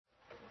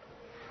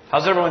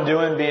How's everyone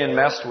doing being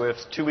messed with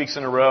 2 weeks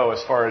in a row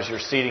as far as your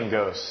seating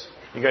goes?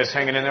 You guys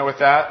hanging in there with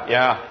that?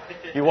 Yeah.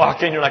 You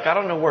walk in, you're like, I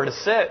don't know where to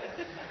sit.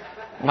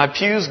 My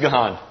pew's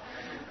gone.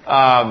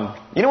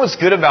 You know what's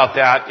good about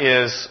that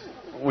is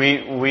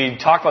we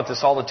talk about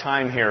this all the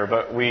time here,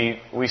 but we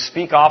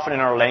speak often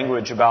in our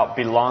language about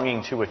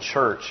belonging to a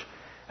church.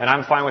 And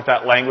I'm fine with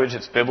that language.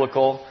 It's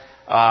biblical.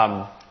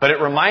 But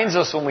it reminds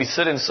us when we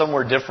sit in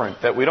somewhere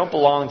different that we don't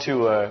belong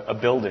to a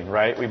building,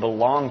 right? We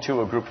belong to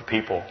a group of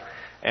people.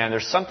 And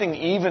there's something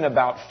even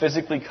about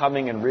physically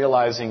coming and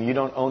realizing you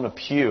don't own a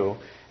pew,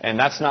 and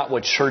that's not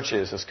what church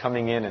is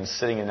coming in and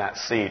sitting in that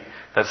seat.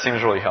 That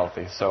seems really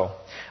healthy. So,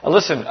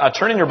 listen,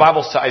 turn in your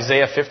Bibles to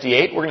Isaiah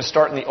 58. We're going to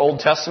start in the Old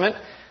Testament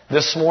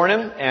this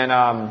morning,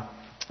 and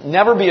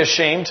never be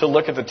ashamed to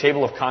look at the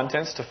table of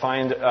contents to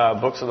find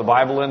books of the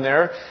Bible in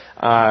there.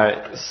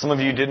 Some of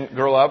you didn't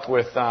grow up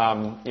with,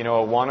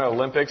 Awana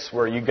Olympics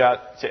where you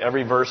got to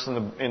every verse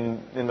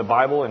in the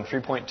Bible in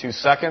 3.2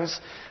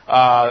 seconds.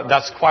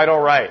 That's quite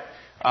all right.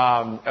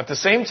 At the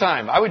same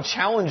time, I would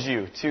challenge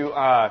you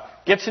to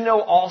get to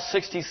know all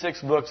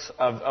 66 books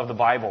of the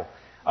Bible.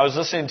 I was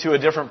listening to a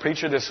different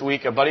preacher this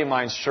week, a buddy of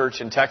mine's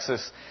church in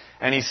Texas,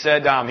 and he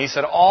said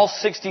all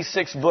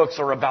 66 books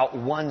are about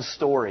one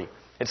story.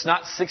 It's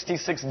not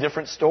 66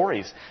 different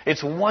stories.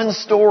 It's one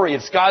story.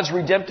 It's God's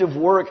redemptive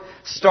work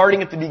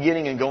starting at the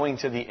beginning and going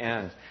to the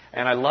end.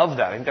 And I love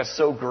that. I think that's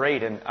so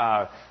great. And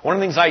one of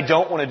the things I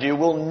don't want to do,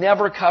 we'll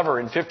never cover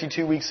in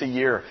 52 weeks a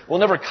year. We'll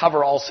never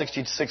cover all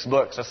 66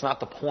 books. That's not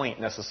the point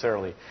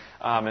necessarily.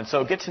 And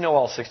so get to know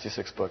all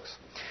 66 books.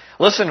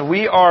 Listen,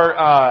 we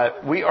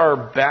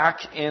are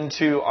back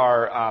into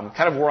our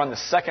we're on the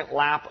second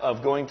lap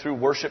of going through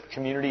worship,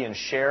 community, and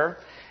share.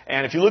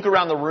 And if you look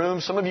around the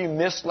room, some of you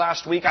missed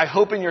last week. I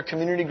hope in your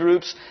community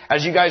groups,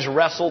 as you guys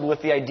wrestled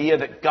with the idea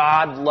that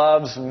God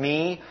loves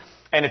me.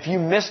 And if you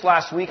missed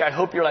last week, I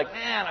hope you're like,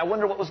 man, I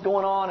wonder what was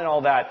going on and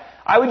all that.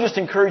 I would just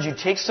encourage you,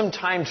 take some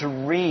time to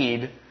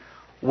read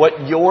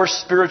what your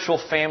spiritual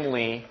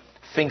family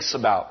thinks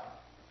about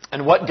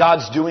and what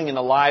God's doing in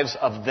the lives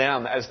of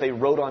them as they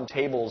wrote on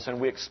tables.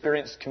 And we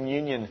experienced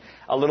communion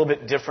a little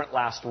bit different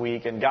last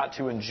week and got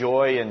to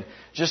enjoy and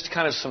just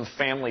kind of some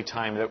family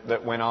time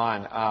that went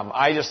on.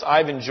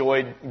 I've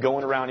enjoyed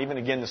going around even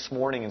again this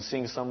morning and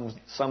seeing some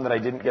that I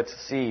didn't get to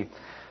see.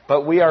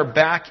 But we are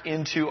back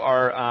into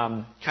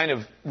our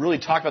really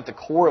talk about the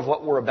core of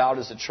what we're about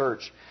as a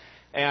church.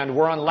 And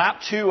we're on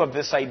lap 2 of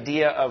this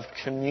idea of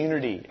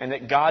community and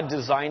that God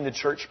designed the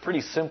church pretty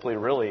simply,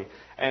 really.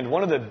 And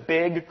one of the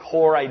big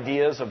core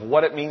ideas of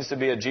what it means to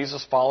be a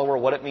Jesus follower,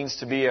 what it means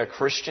to be a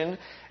Christian,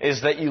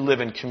 is that you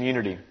live in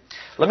community.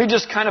 Let me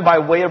just kind of by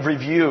way of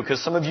review,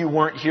 because some of you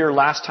weren't here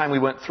last time we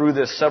went through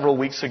this several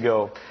weeks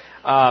ago,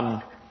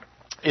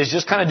 is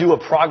just kind of do a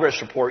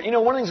progress report. You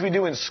know, one of the things we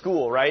do in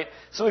school, right?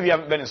 Some of you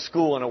haven't been in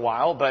school in a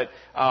while, but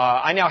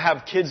I now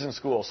have kids in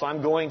school. So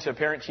I'm going to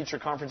parent-teacher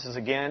conferences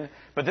again.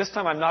 But this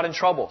time I'm not in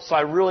trouble. So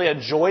I really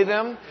enjoy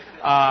them.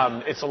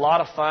 It's a lot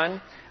of fun.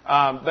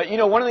 But,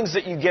 one of the things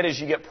that you get is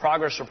you get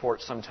progress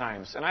reports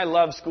sometimes. And I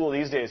love school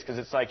these days because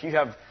it's like you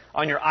have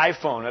on your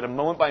iPhone at a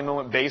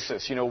moment-by-moment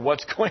basis,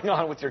 what's going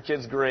on with your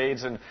kids'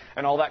 grades and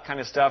all that kind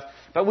of stuff.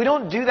 But we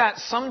don't do that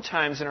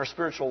sometimes in our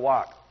spiritual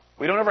walk.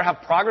 We don't ever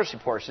have progress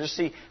reports. Just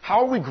see,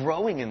 how are we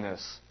growing in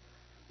this?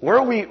 Where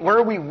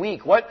are we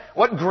weak? What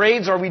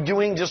grades are we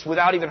doing just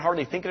without even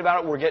hardly thinking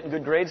about it? We're getting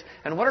good grades.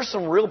 And what are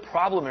some real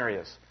problem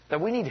areas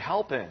that we need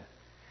help in?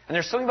 And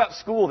there's something about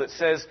school that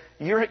says,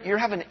 you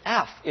have an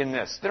F in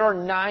this. There are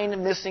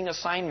 9 missing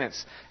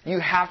assignments. You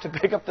have to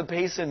pick up the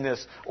pace in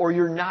this, or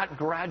you're not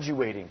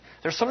graduating.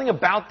 There's something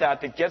about that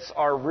gets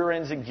our rear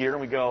ends in gear,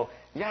 and we go,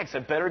 yikes, I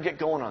better get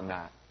going on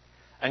that.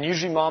 And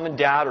usually mom and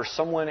dad or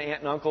someone,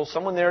 aunt and uncle,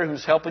 someone there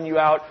who's helping you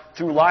out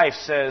through life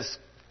says,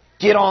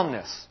 get on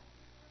this.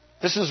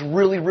 This is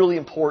really, really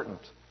important.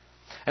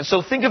 And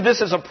so think of this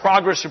as a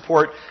progress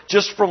report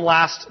just from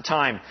last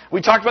time.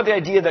 We talked about the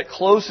idea that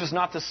close is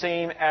not the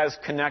same as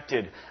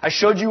connected. I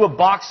showed you a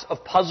box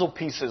of puzzle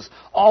pieces,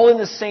 all in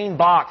the same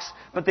box,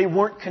 but they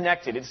weren't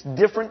connected. It's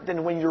different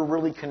than when you're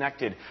really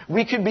connected.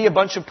 We could be a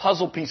bunch of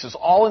puzzle pieces,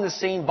 all in the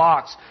same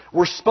box.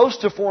 We're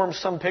supposed to form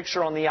some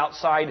picture on the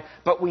outside,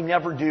 but we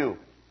never do.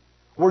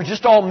 We're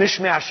just all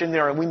mishmash in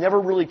there, and we never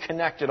really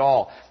connect at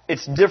all.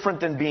 It's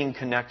different than being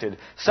connected.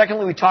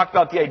 Secondly, we talked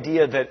about the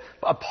idea that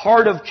a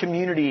part of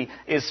community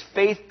is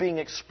faith being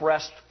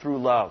expressed through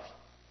love.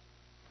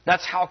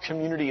 That's how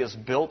community is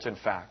built, in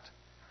fact.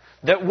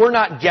 That we're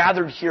not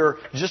gathered here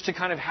just to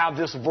kind of have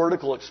this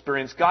vertical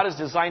experience. God has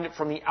designed it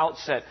from the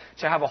outset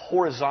to have a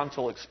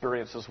horizontal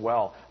experience as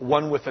well,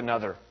 one with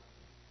another.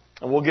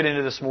 And we'll get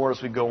into this more as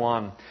we go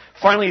on.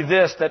 Finally,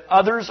 that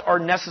others are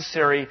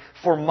necessary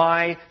for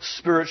my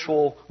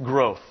spiritual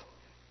growth.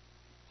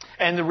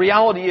 And the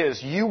reality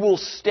is, you will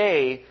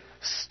stay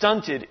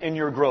stunted in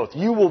your growth.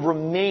 You will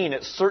remain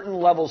at certain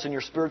levels in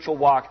your spiritual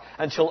walk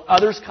until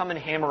others come and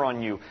hammer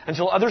on you,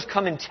 until others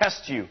come and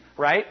test you,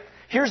 right?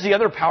 Here's the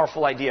other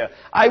powerful idea.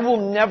 I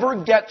will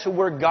never get to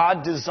where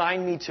God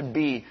designed me to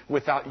be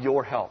without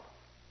your help.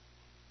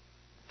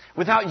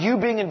 Without you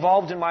being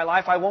involved in my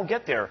life, I won't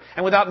get there.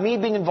 And without me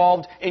being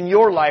involved in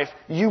your life,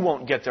 you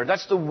won't get there.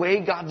 That's the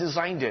way God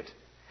designed it.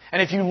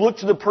 And if you look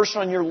to the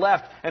person on your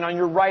left and on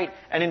your right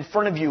and in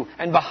front of you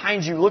and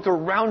behind you, look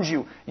around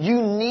you,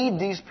 you need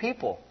these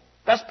people.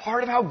 That's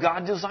part of how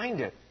God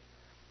designed it.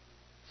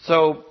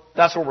 So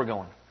that's where we're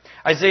going.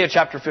 Isaiah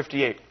chapter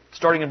 58,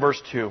 starting in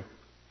verse 2.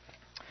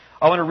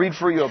 I want to read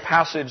for you a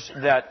passage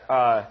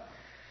that,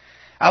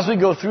 as we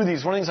go through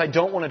these, one of the things I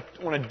don't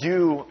want to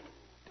do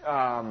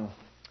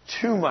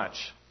too much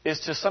is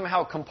to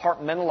somehow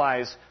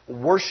compartmentalize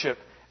worship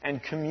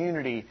and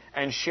community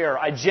and share.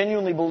 I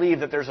genuinely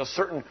believe that there's a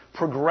certain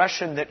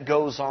progression that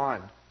goes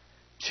on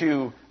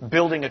to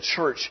building a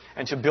church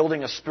and to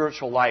building a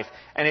spiritual life.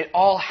 And it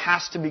all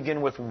has to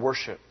begin with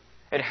worship.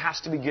 It has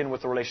to begin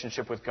with a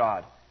relationship with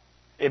God.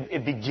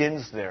 It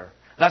begins there.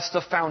 That's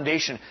the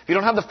foundation. If you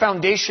don't have the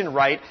foundation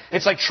right,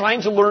 it's like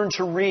trying to learn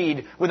to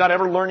read without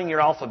ever learning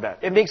your alphabet.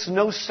 It makes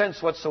no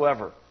sense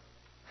whatsoever.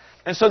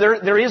 And so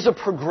there is a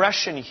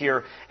progression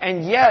here,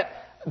 and yet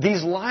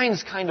these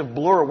lines kind of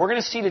blur. We're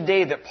going to see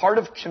today that part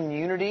of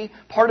community,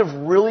 part of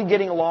really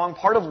getting along,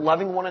 part of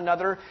loving one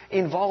another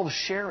involves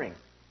sharing.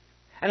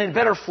 And it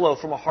better flow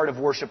from a heart of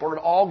worship, or it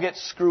all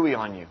gets screwy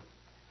on you.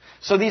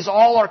 So these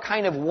all are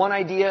kind of one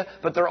idea,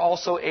 but they're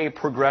also a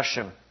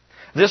progression.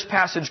 This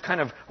passage kind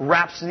of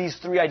wraps these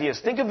three ideas.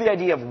 Think of the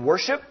idea of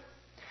worship,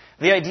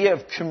 the idea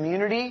of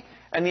community,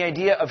 and the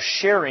idea of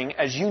sharing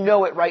as you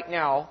know it right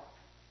now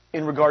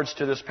in regards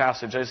to this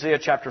passage. Isaiah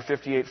chapter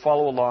 58,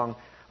 follow along,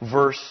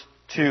 verse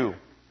 2.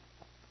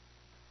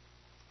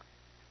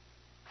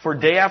 For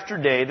day after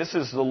day, this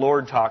is the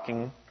Lord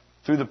talking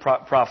through the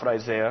prophet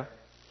Isaiah,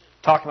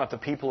 talking about the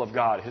people of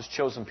God, His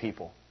chosen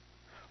people.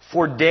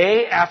 For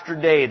day after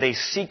day they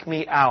seek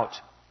me out.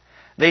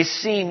 They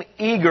seem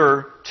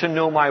eager to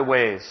know my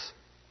ways,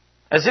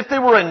 as if they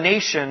were a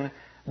nation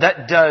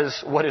that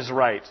does what is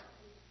right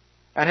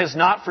and has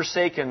not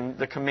forsaken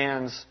the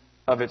commands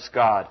of its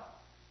God.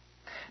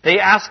 They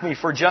ask me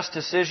for just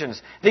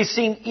decisions. They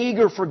seem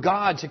eager for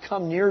God to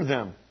come near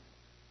them.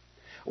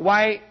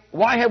 Why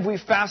have we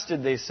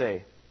fasted, they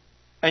say,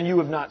 and you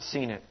have not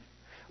seen it?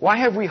 Why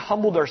have we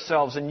humbled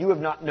ourselves and you have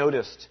not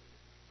noticed?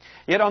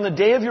 Yet on the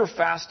day of your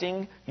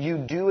fasting, you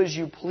do as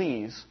you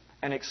please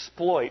and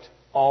exploit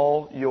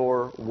all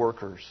your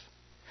workers.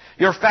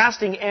 Your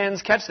fasting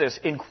ends, catch this,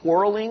 in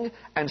quarreling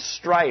and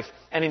strife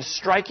and in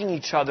striking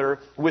each other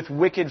with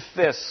wicked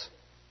fists.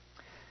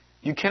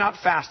 You cannot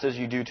fast as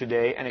you do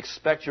today and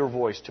expect your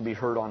voice to be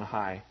heard on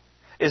high.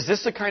 Is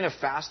this the kind of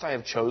fast I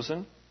have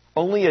chosen?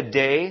 Only a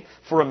day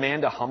for a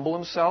man to humble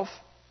himself?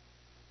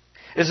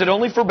 Is it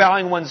only for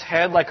bowing one's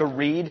head like a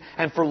reed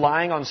and for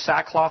lying on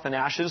sackcloth and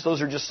ashes?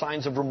 Those are just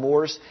signs of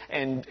remorse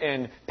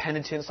and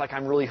penitence, like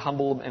I'm really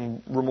humble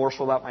and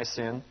remorseful about my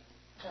sin.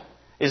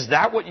 Is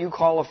that what you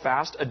call a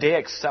fast? A day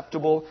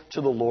acceptable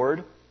to the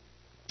Lord?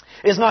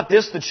 Is not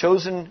this the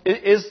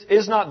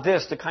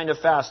kind of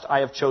fast I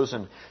have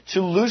chosen?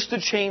 To loose the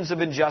chains of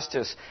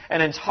injustice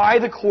and untie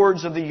the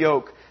cords of the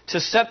yoke, to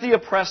set the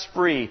oppressed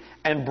free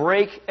and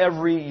break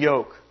every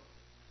yoke?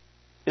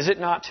 Is it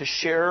not to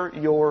share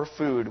your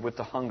food with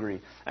the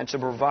hungry and to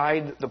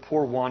provide the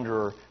poor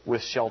wanderer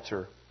with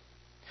shelter?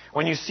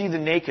 When you see the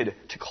naked,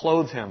 to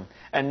clothe him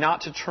and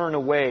not to turn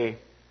away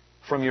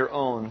from your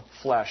own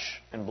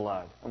flesh and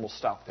blood. And we'll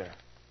stop there.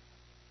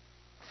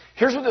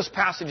 Here's what this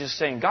passage is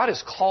saying. God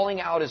is calling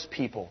out His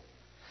people.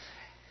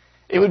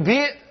 It would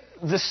be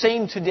the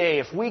same today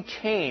if we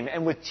came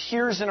and with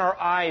tears in our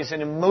eyes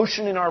and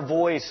emotion in our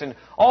voice and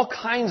all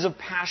kinds of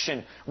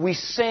passion, we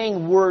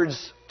sang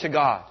words to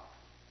God.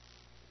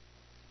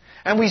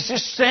 And we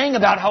just sang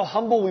about how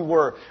humble we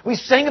were. We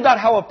sang about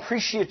how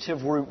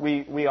appreciative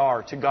we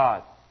are to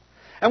God.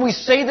 And we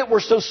say that we're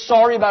so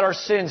sorry about our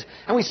sins.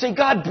 And we say,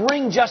 God,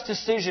 bring just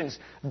decisions.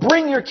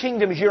 Bring your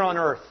kingdom here on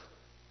earth.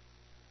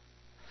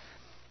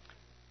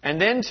 And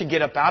then to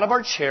get up out of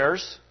our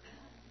chairs,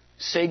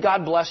 say,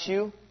 God bless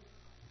you,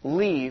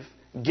 leave,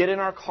 get in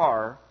our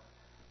car,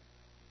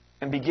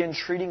 and begin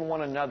treating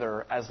one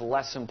another as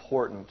less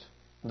important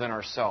than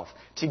ourselves.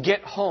 To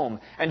get home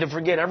and to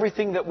forget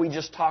everything that we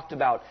just talked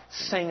about,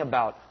 sang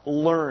about,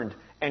 learned,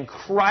 and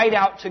cried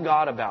out to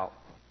God about.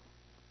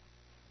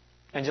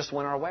 And just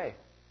went our way.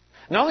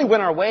 Not only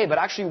went our way, but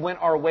actually went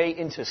our way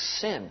into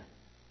sin.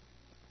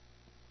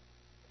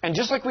 And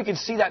just like we could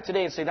see that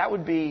today and say that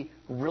would be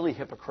really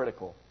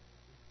hypocritical.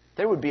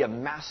 There would be a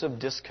massive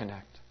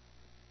disconnect.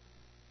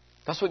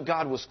 That's what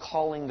God was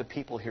calling the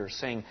people here,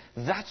 saying,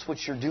 that's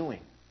what you're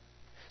doing.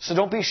 So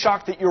don't be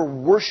shocked that your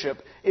worship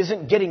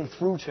isn't getting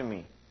through to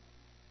me.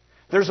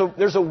 There's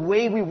a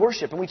way we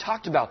worship, and we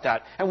talked about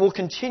that, and we'll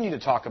continue to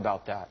talk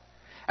about that.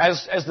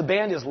 As the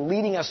band is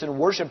leading us in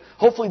worship,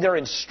 hopefully they're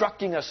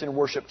instructing us in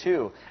worship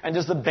too. And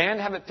does the band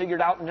have it figured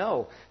out?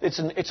 No.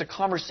 It's a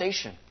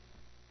conversation.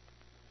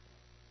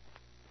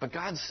 But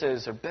God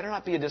says there better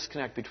not be a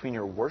disconnect between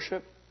your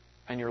worship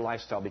and your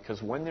lifestyle,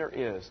 because when there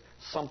is,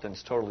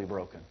 something's totally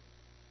broken.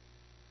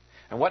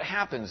 And what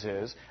happens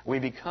is we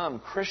become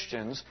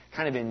Christians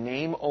kind of in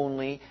name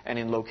only and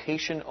in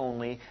location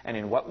only and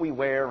in what we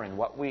wear and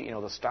what we,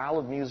 the style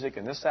of music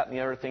and this, that, and the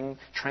other thing,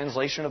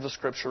 translation of the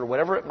Scripture,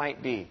 whatever it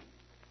might be.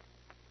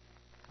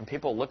 And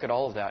people look at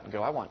all of that and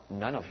go, I want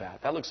none of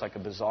that. That looks like a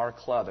bizarre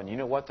club. And you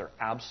know what? They're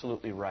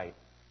absolutely right.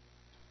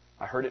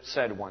 I heard it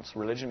said once,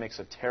 religion makes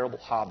a terrible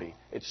hobby.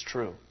 It's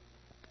true.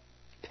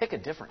 Pick a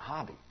different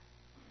hobby.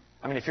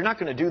 I mean, if you're not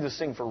going to do this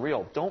thing for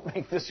real, don't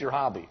make this your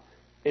hobby.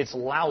 It's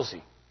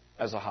lousy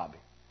as a hobby.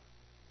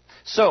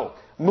 So,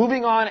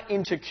 moving on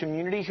into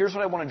community, here's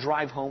what I want to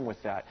drive home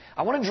with that.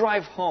 I want to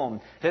drive home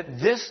that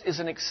this is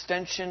an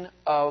extension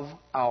of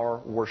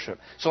our worship.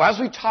 So as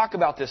we talk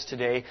about this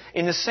today,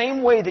 in the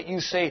same way that you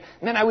say,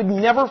 man, I would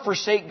never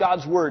forsake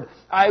God's Word.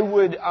 I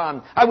would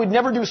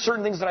never do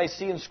certain things that I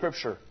see in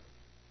Scripture.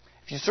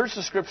 If you search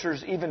the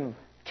Scriptures even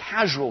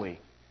casually,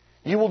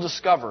 you will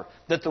discover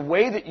that the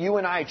way that you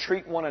and I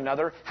treat one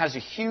another has a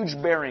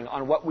huge bearing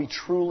on what we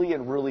truly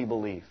and really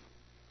believe.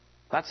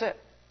 That's it.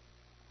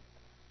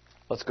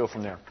 Let's go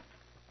from there.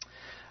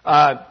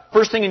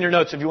 First thing in your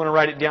notes, if you want to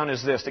write it down,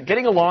 is this. That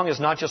getting along is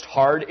not just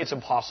hard, it's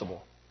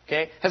impossible.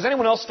 Okay? Has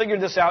anyone else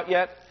figured this out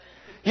yet?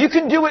 You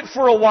can do it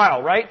for a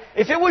while, right?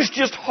 If it was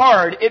just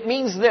hard, it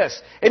means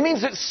this. It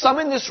means that some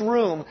in this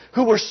room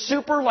who were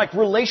super,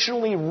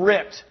 relationally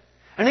ripped,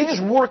 and they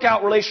just work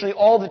out relationally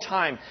all the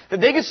time,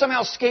 that they could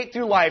somehow skate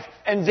through life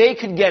and they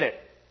could get it.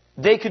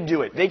 They could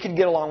do it. They could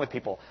get along with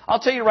people. I'll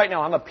tell you right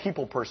now, I'm a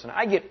people person.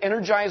 I get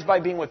energized by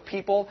being with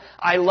people.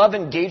 I love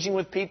engaging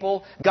with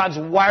people. God's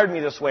wired me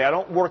this way. I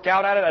don't work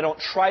out at it. I don't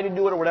try to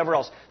do it or whatever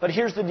else. But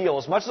here's the deal.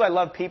 As much as I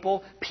love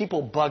people,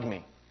 people bug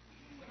me.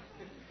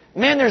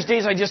 Man, there's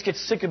days I just get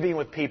sick of being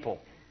with people.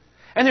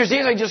 And there's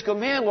days I just go,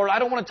 man, Lord, I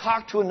don't want to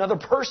talk to another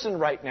person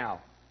right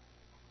now.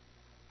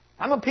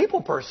 I'm a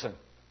people person.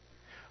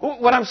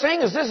 What I'm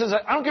saying is this,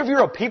 I don't care if you're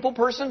a people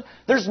person,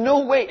 there's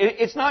no way.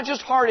 It's not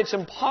just hard, it's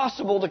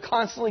impossible to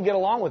constantly get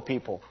along with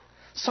people.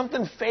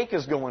 Something fake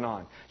is going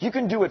on. You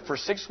can do it for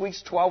 6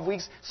 weeks, 12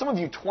 weeks, some of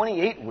you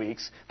 28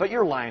 weeks, but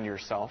you're lying to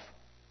yourself.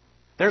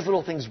 There's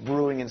little things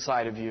brewing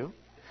inside of you.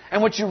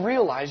 And what you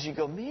realize, you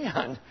go,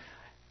 man,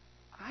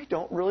 I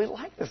don't really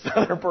like this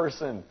other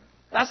person.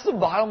 That's the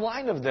bottom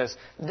line of this.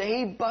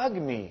 They bug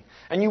me.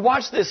 And you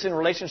watch this in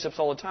relationships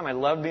all the time. I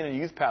love being a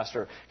youth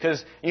pastor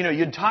because,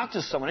 you'd talk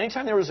to someone.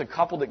 Anytime there was a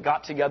couple that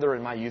got together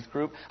in my youth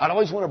group, I'd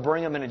always want to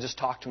bring them in and just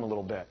talk to them a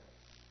little bit.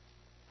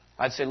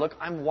 I'd say, look,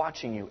 I'm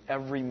watching you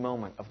every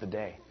moment of the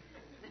day.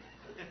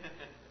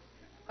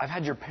 I've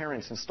had your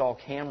parents install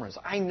cameras.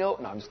 I know.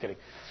 No, I'm just kidding.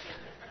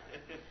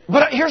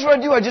 But here's what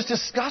I do. I just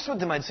discuss with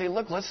them. I'd say,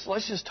 look, let's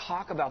just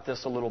talk about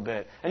this a little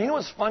bit. And you know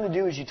what's fun to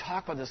do is you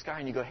talk about this guy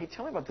and you go, hey,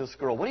 tell me about this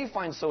girl. What do you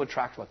find so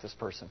attractive about this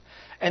person?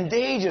 And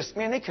they just,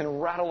 man, they can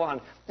rattle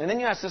on. And then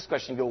you ask this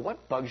question. You go,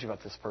 what bugs you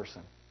about this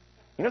person?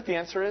 You know what the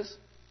answer is?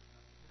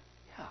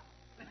 Yeah.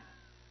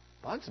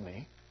 Bugs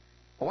me?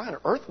 Well, why on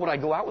earth would I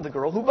go out with a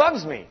girl who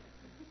bugs me?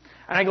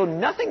 And I go,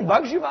 nothing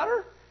bugs you about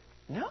her?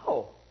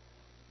 No.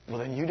 Well,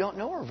 then you don't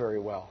know her very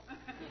well.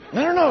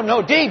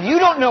 No, Dave, you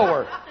don't know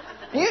her.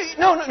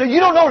 No, you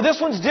don't know her. This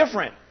one's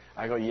different.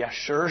 I go, yeah,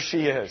 sure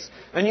she is.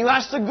 Then you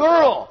ask the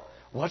girl,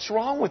 what's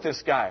wrong with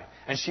this guy?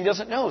 And she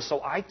doesn't know,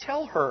 so I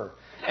tell her.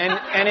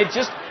 And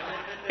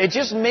it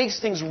just makes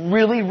things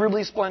really,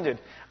 really splendid.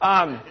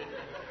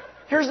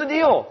 Here's the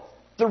deal.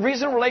 The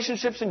reason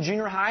relationships in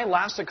junior high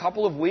last a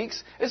couple of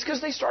weeks is because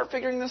they start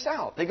figuring this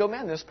out. They go,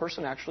 man, this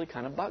person actually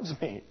kind of bugs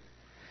me.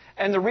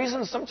 And the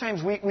reason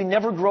sometimes we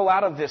never grow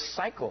out of this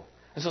cycle.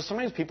 And so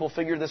sometimes people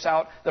figure this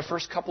out the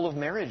first couple of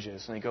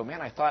marriages. And they go, man,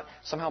 I thought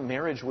somehow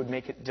marriage would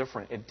make it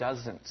different. It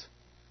doesn't.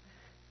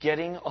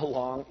 Getting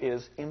along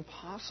is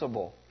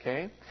impossible.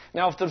 Okay?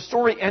 Now, if the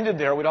story ended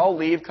there, we'd all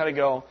leave, kind of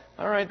go,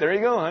 all right, there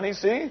you go, honey,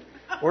 see?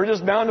 We're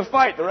just bound to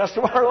fight the rest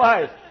of our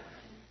life.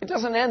 It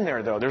doesn't end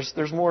there, though.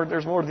 There's more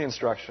to the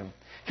instruction.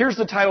 Here's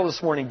the title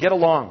this morning, Get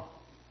Along.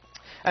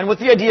 And with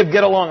the idea of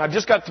get along, I've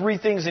just got 3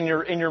 things in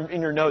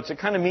your notes. It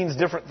kind of means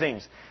different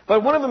things.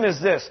 But one of them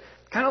is this.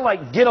 Kind of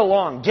like get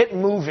along, get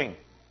moving.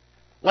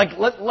 Like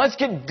let's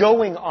get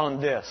going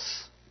on this.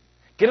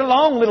 Get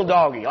along, little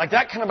doggy. Like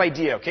that kind of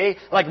idea, okay?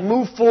 Like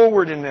move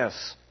forward in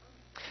this.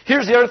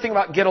 Here's the other thing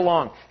about get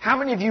along. How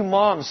many of you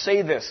moms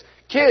say this?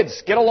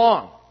 Kids, get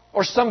along.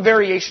 Or some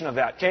variation of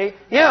that, okay?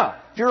 Yeah,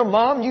 if you're a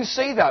mom, you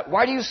say that.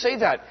 Why do you say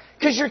that?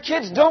 Because your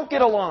kids don't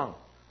get along,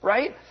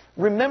 right?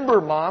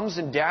 Remember, moms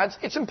and dads,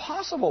 it's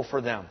impossible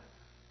for them.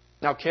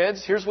 Now,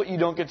 kids, here's what you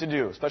don't get to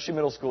do, especially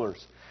middle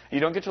schoolers. You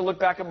don't get to look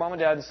back at mom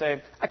and dad and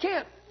say, I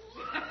can't.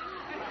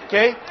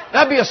 Okay?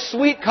 That'd be a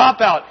sweet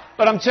cop-out.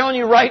 But I'm telling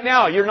you right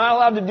now, you're not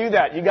allowed to do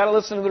that. You've got to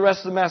listen to the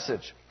rest of the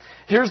message.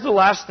 Here's the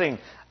last thing.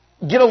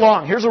 Get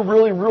along. Here's a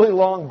really, really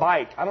long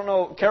bike. I don't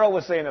know, Carol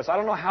was saying this. I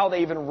don't know how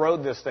they even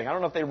rode this thing. I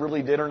don't know if they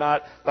really did or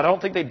not, but I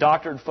don't think they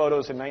doctored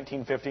photos in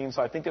 1915,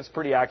 so I think it's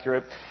pretty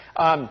accurate.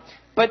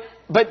 But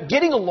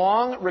getting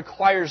along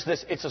requires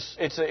this.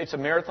 It's a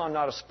marathon,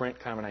 not a sprint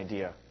kind of an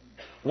idea.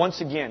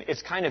 Once again,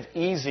 it's kind of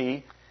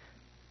easy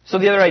So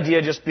the other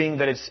idea just being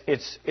that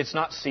it's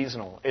not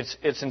seasonal.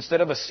 It's instead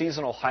of a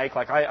seasonal hike,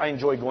 like I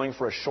enjoy going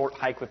for a short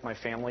hike with my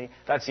family.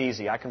 That's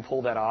easy. I can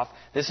pull that off.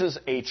 This is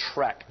a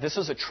trek. This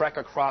is a trek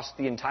across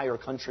the entire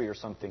country or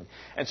something.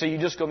 And so you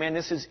just go, man,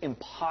 this is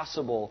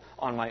impossible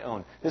on my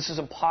own. This is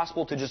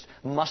impossible to just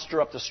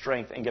muster up the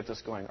strength and get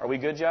this going. Are we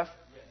good, Jeff?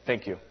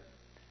 Thank you.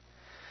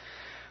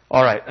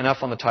 All right,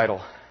 enough on the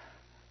title.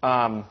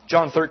 John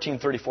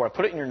 13:34. I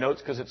put it in your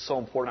notes because it's so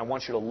important. I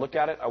want you to look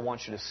at it. I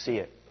want you to see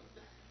it.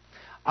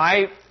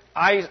 I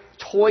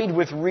toyed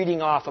with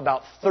reading off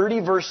about 30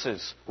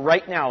 verses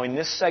right now in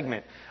this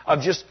segment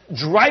of just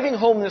driving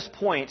home this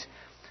point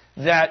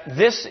that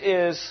this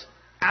is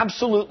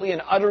absolutely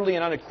and utterly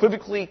and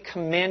unequivocally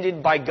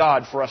commanded by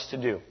God for us to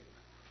do.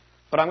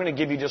 But I'm going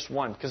to give you just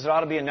one because it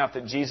ought to be enough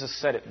that Jesus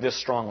said it this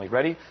strongly.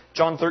 Ready?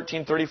 John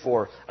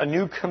 13:34. A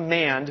new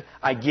command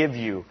I give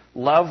you.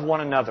 Love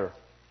one another.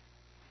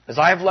 As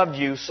I have loved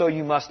you, so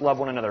you must love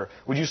one another.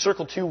 Would you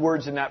circle two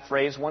words in that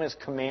phrase? One is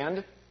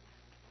command.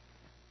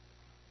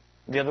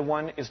 The other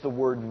one is the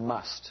word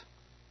must.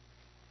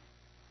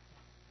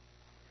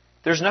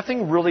 There's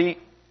nothing really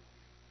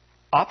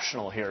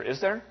optional here, is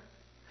there?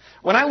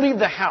 When I leave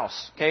the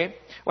house, okay?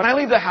 When I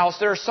leave the house,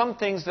 there are some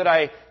things that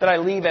I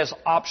leave as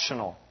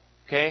optional,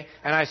 okay?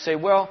 And I say,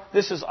 well,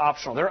 this is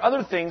optional. There are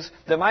other things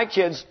that my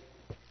kids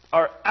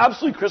are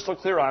absolutely crystal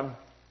clear on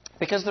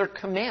because they're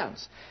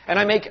commands. And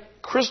I make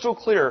crystal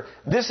clear,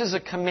 this is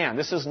a command.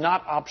 This is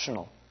not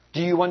optional.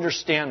 Do you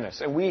understand this?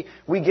 And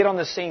we get on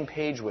the same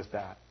page with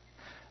that.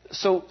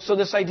 So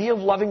this idea of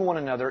loving one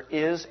another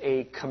is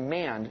a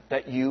command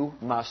that you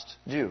must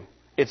do.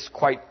 It's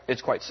quite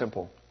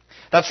simple.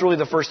 That's really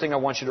the first thing I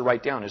want you to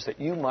write down is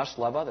that you must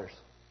love others.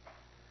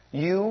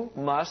 You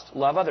must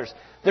love others.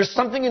 There's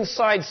something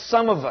inside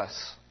some of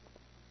us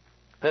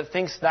that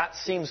thinks that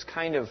seems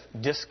kind of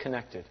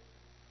disconnected.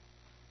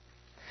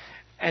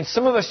 And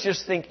some of us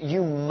just think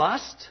you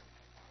must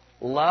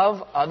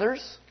love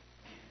others.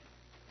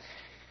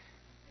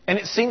 And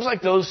it seems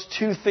like those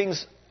two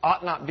things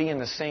ought not be in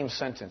the same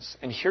sentence.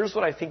 And here's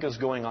what I think is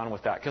going on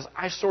with that, because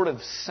I sort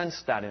of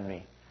sense that in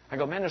me. I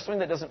go, man, there's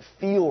something that doesn't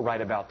feel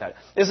right about that.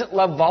 Isn't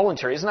love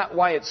voluntary? Isn't that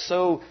why it's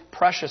so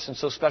precious and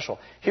so special?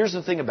 Here's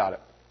the thing about it.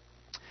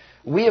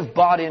 We have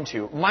bought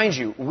into, mind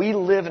you, we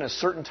live in a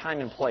certain time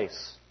and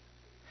place.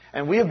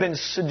 And we have been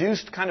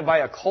seduced kind of by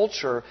a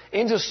culture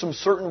into some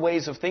certain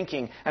ways of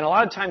thinking. And a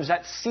lot of times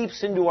that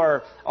seeps into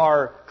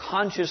our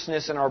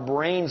consciousness and our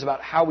brains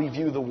about how we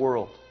view the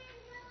world.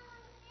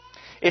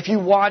 If you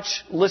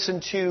watch,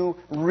 listen to,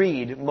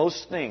 read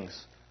most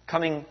things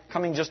coming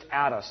just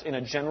at us in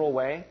a general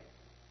way,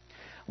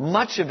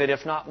 much of it,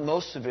 if not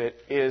most of it,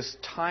 is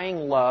tying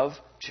love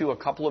to a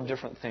couple of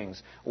different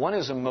things. One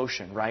is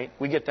emotion, right?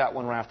 We get that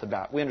one right off the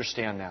bat. We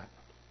understand that.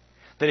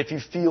 That if you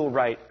feel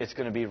right, it's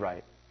going to be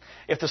right.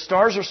 If the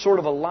stars are sort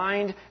of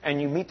aligned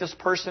and you meet this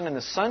person and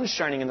the sun's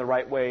shining in the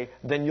right way,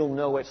 then you'll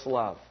know it's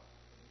love.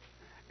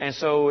 And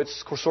so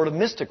it's sort of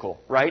mystical,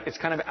 right? It's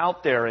kind of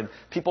out there. And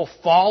people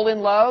fall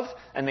in love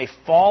and they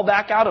fall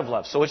back out of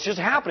love. So it's just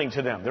happening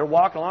to them. They're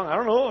walking along. I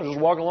don't know. I'm just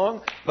walking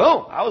along.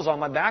 Boom. I was on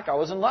my back. I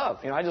was in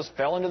love. I just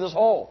fell into this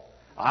hole.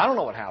 I don't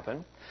know what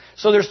happened.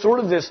 So there's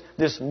sort of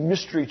this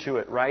mystery to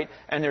it, right?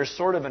 And there's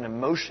sort of an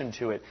emotion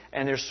to it.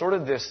 And there's sort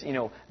of this,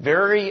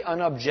 very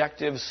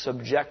unobjective,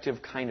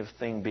 subjective kind of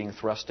thing being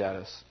thrust at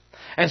us.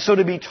 And so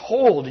to be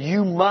told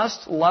you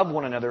must love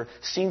one another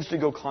seems to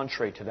go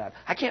contrary to that.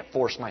 I can't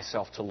force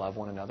myself to love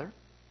one another.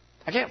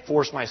 I can't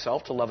force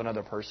myself to love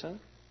another person.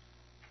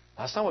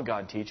 That's not what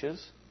God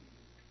teaches.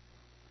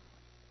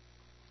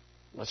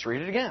 Let's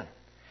read it again.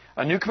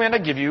 A new command I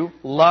give you,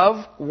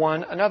 love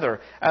one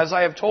another. As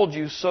I have told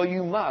you, so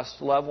you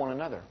must love one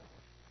another.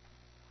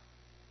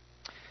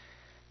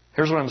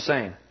 Here's what I'm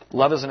saying.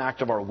 Love is an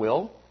act of our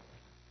will,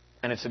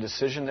 and it's a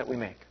decision that we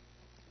make.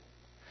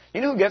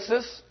 You know who gets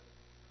this?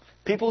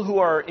 People who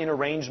are in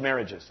arranged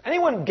marriages.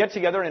 Anyone get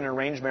together in an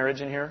arranged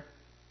marriage in here?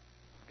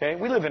 Okay,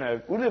 we live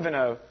in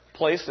a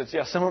place that's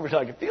similar to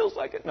like it feels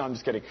like it. No, I'm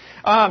just kidding.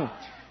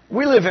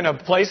 We live in a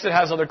place that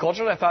has other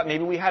cultures. I thought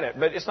maybe we had it,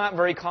 but it's not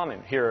very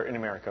common here in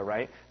America,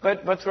 right?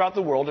 But throughout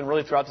the world and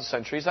really throughout the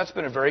centuries, that's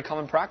been a very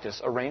common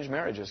practice. Arranged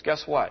marriages.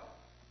 Guess what?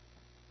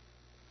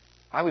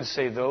 I would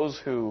say those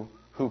who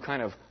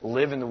kind of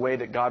live in the way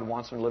that God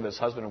wants them to live as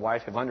husband and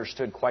wife have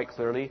understood quite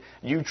clearly.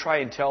 You try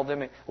and tell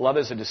them love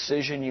is a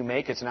decision you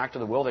make. It's an act of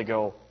the will. They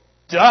go,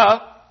 duh!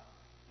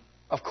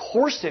 Of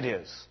course it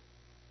is.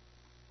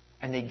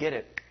 And they get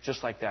it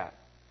just like that.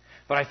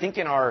 But I think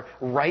in our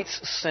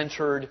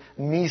rights-centered,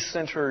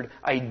 me-centered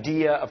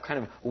idea of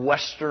kind of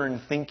Western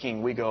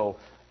thinking, we go,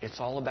 it's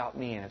all about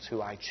me and it's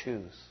who I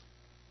choose.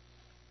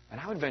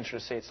 And I would venture to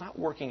say it's not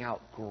working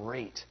out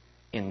great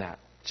in that.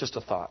 It's just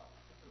a thought.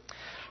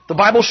 The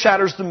Bible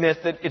shatters the myth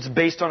that it's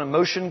based on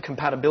emotion,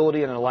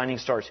 compatibility, and aligning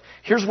stars.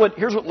 Here's what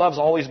love's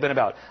always been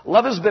about.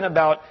 Love has been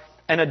about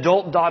an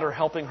adult daughter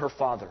helping her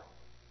father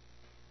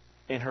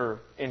in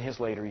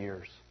his later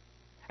years.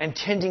 And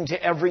tending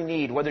to every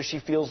need, whether she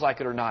feels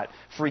like it or not,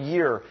 for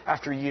year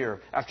after year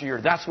after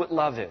year. That's what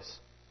love is.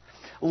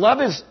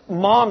 Love is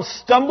mom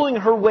stumbling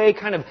her way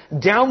kind of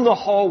down the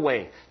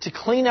hallway to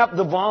clean up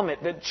the vomit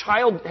that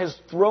child has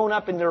thrown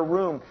up in their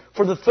room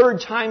for the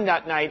third time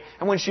that night.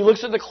 And when she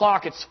looks at the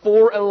clock, it's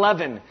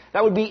 4:11.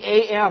 That would be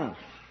a.m.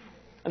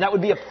 And that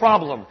would be a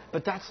problem.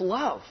 But that's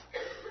love.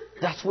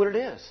 That's what it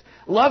is.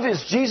 Love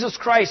is Jesus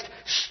Christ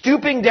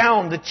stooping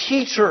down, the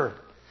teacher,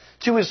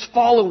 to His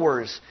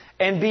followers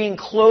and being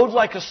clothed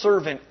like a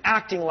servant,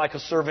 acting like a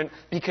servant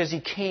because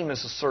He came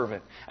as a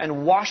servant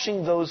and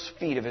washing those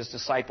feet of His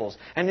disciples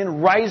and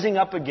then rising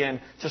up again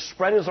to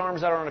spread His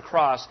arms out on a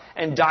cross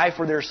and die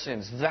for their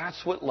sins.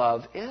 That's what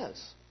love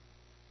is.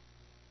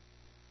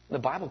 The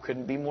Bible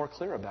couldn't be more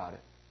clear about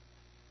it.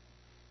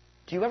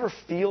 Do you ever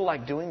feel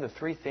like doing the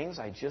three things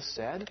I just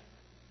said?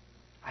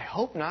 I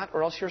hope not,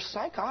 or else you're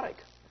psychotic.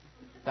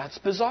 That's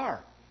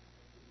bizarre.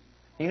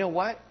 You know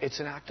what? It's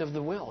an act of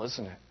the will,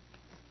 isn't it?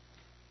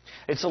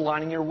 It's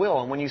aligning your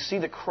will. And when you see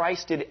that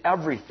Christ did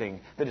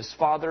everything that His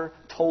Father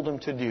told Him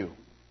to do,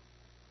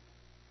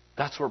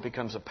 that's where it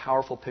becomes a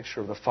powerful picture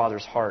of the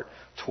Father's heart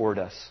toward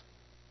us.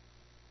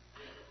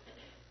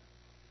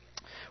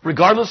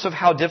 Regardless of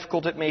how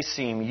difficult it may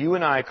seem, you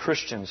and I,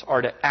 Christians,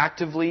 are to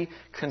actively,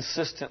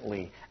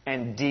 consistently,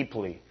 and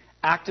deeply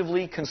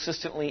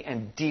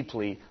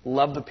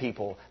love the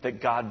people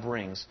that God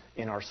brings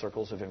in our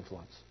circles of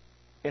influence,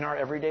 in our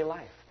everyday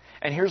life.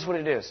 And here's what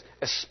it is,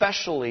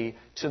 especially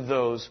to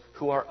those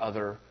who are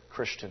other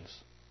Christians.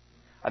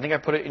 I think I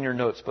put it in your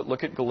notes, but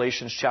look at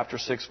Galatians chapter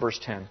 6, verse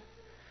 10.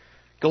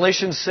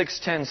 Galatians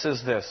 6:10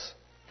 says this,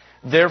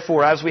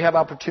 "Therefore, as we have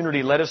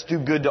opportunity, let us do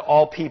good to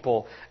all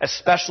people,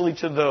 especially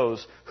to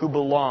those who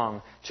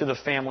belong to the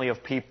family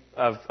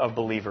of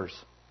believers."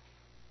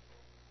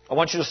 I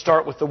want you to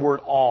start with the word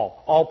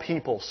all. All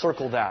people.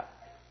 Circle that.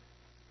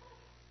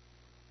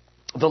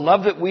 The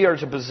love that we are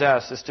to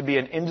possess is to be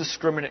an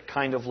indiscriminate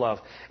kind of love.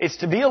 It's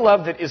to be a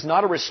love that is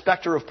not a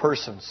respecter of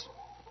persons.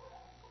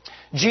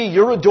 Gee,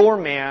 you're a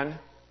doorman,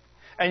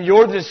 and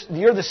you're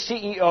the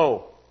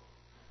CEO.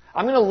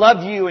 I'm going to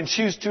love you and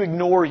choose to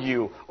ignore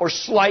you, or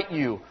slight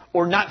you,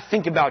 or not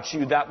think about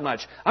you that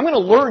much. I'm going to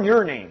learn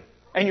your name,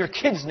 and your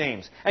kids'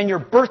 names, and your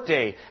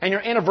birthday, and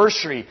your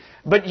anniversary.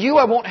 But you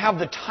I won't have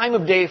the time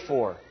of day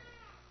for.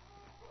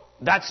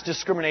 That's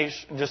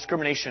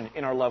discrimination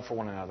in our love for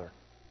one another.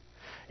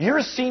 You're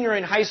a senior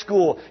in high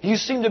school. You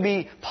seem to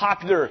be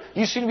popular.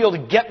 You seem to be able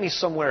to get me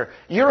somewhere.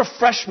 You're a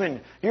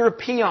freshman. You're a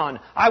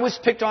peon. I was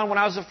picked on when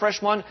I was a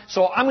freshman,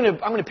 so I'm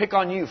going to pick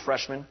on you,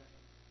 freshman.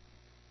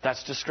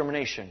 That's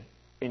discrimination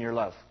in your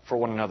love for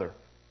one another.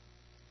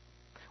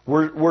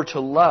 We're to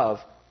love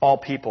all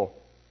people.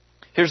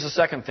 Here's the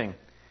second thing.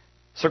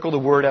 Circle the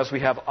word as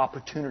we have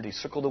opportunity.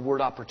 Circle the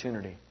word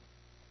opportunity.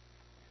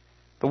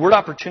 The word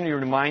opportunity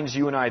reminds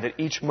you and I that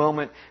each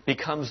moment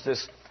becomes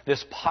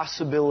this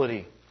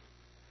possibility.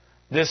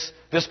 This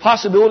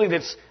possibility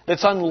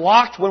that's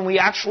unlocked when we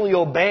actually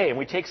obey and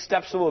we take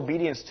steps of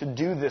obedience to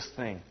do this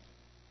thing.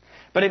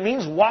 But it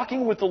means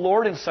walking with the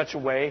Lord in such a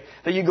way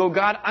that you go,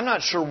 God, I'm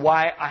not sure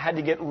why I had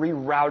to get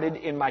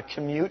rerouted in my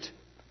commute,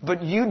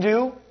 but you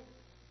do.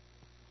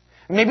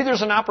 Maybe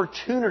there's an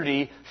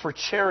opportunity for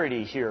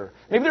charity here.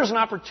 Maybe there's an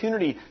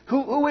opportunity.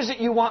 Who is it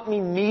you want me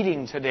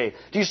meeting today?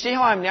 Do you see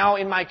how I'm now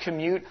in my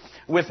commute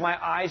with my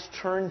eyes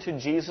turned to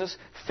Jesus,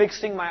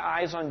 fixing my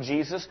eyes on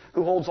Jesus,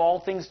 who holds all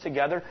things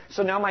together?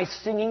 So now my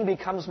singing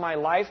becomes my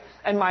life,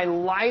 and my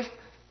life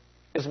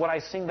is what I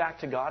sing back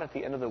to God at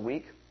the end of the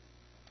week.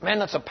 Man,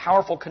 that's a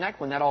powerful connect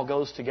when that all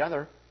goes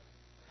together.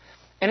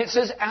 And it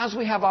says, as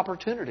we have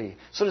opportunity.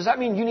 So does that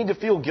mean you need to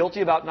feel guilty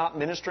about not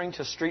ministering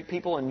to street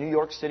people in New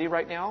York City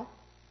right now?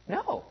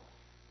 No.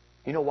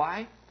 You know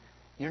why?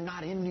 You're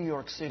not in New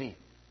York City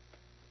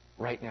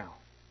right now.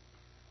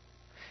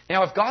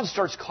 Now, if God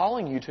starts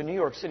calling you to New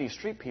York City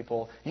street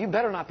people, you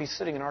better not be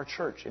sitting in our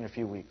church in a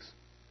few weeks.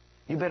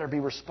 You better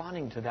be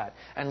responding to that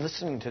and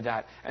listening to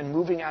that and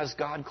moving as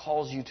God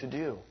calls you to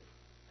do.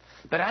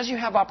 But as you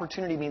have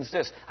opportunity means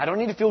this. I don't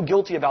need to feel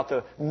guilty about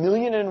the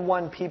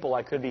 1,000,001 people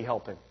I could be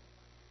helping.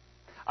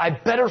 I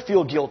better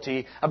feel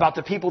guilty about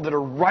the people that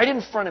are right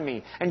in front of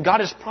me. And God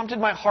has prompted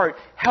my heart,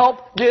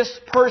 help this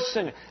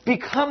person.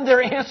 Become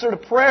their answer to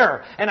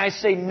prayer. And I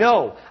say,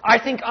 no, I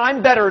think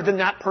I'm better than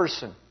that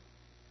person.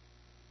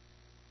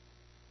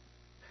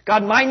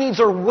 God, my needs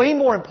are way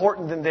more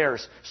important than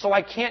theirs, so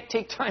I can't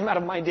take time out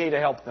of my day to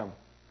help them.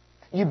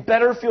 You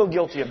better feel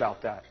guilty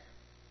about that.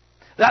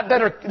 That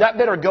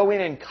better go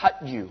in and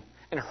cut you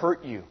and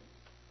hurt you.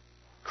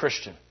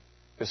 Christian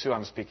is who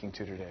I'm speaking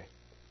to today.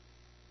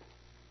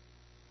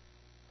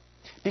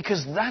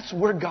 Because that's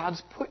where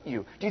God's put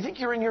you. Do you think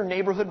you're in your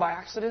neighborhood by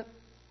accident?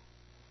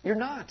 You're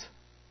not.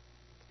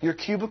 Your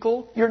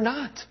cubicle? You're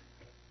not.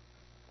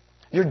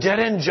 Your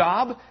dead-end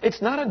job?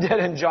 It's not a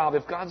dead-end job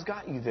if God's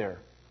got you there.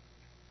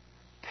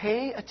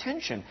 Pay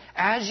attention.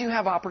 As you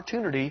have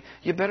opportunity,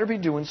 you better be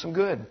doing some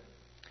good.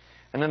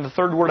 And then the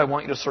third word I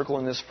want you to circle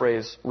in this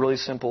phrase, really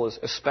simple, is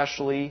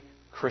especially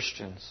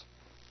Christians.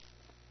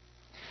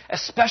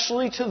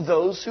 Especially to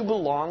those who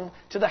belong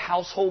to the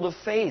household of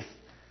faith.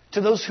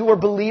 To those who are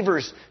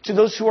believers. To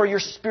those who are your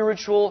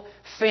spiritual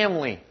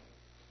family.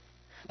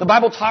 The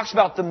Bible talks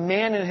about the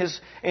man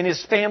in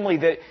his family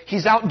that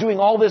he's out doing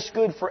all this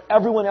good for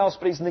everyone else,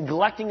 but he's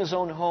neglecting his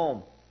own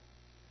home.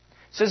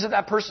 It says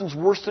that person's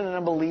worse than an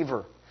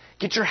unbeliever.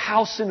 Get your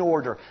house in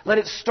order. Let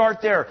it start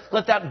there.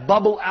 Let that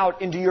bubble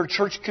out into your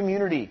church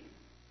community.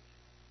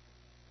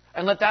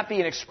 And let that be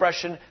an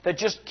expression that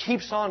just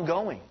keeps on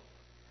going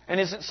and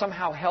isn't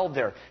somehow held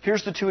there.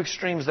 Here's the two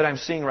extremes that I'm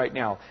seeing right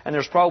now. And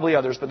there's probably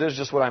others, but this is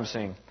just what I'm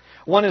seeing.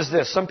 One is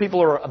this. Some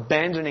people are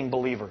abandoning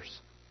believers.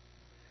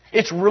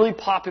 It's really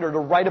popular to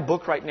write a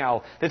book right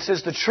now that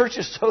says the church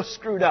is so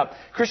screwed up.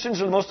 Christians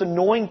are the most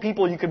annoying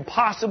people you could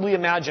possibly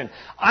imagine.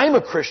 I'm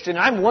a Christian.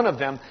 I'm one of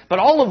them. But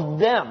all of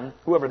them,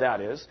 whoever that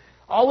is,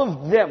 all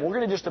of them, we're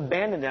going to just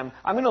abandon them.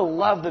 I'm going to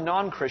love the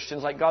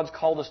non-Christians like God's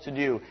called us to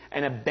do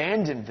and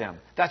abandon them.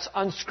 That's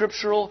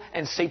unscriptural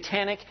and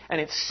satanic,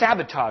 and it's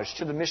sabotage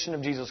to the mission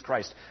of Jesus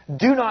Christ.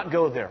 Do not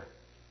go there.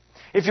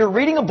 If you're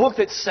reading a book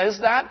that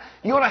says that,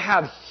 you ought to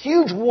have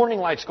huge warning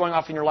lights going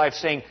off in your life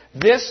saying,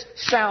 this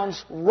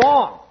sounds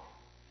wrong.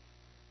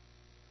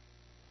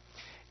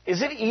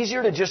 Is it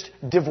easier to just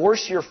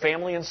divorce your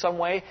family in some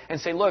way and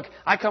say, look,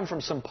 I come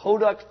from some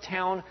podunk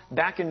town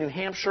back in New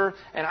Hampshire,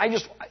 and I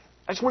just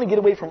want to get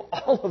away from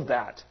all of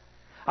that.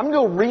 I'm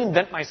going to go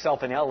reinvent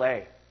myself in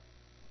L.A.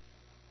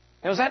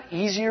 Now, is that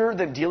easier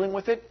than dealing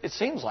with it? It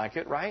seems like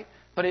it, right?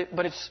 But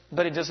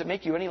does it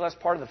make you any less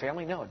part of the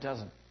family? No, it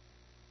doesn't.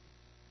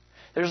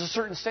 There's a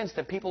certain sense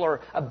that people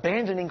are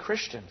abandoning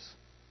Christians.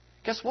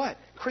 Guess what?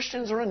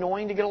 Christians are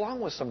annoying to get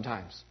along with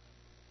sometimes.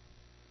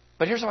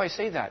 But here's how I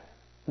say that.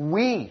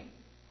 Me,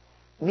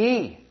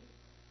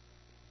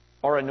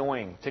 are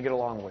annoying to get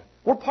along with.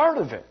 We're part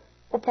of it.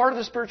 We're part of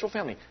the spiritual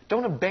family.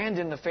 Don't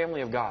abandon the family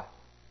of God.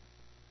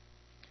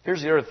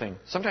 Here's the other thing.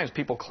 Sometimes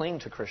people cling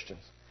to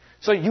Christians.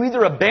 So you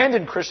either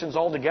abandon Christians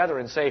altogether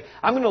and say,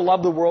 I'm going to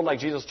love the world like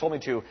Jesus told me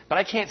to, but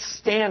I can't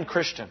stand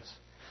Christians.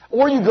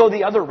 Or you go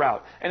the other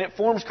route, and it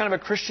forms kind of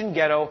a Christian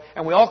ghetto,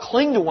 and we all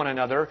cling to one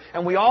another,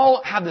 and we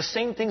all have the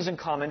same things in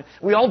common.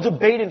 We all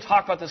debate and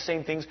talk about the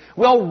same things.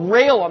 We all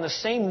rail on the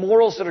same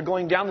morals that are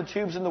going down the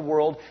tubes in the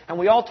world, and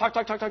we all talk,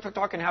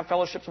 and have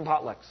fellowships and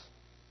potlucks.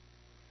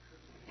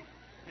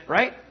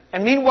 Right?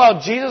 And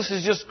meanwhile, Jesus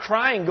is just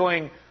crying,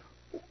 going,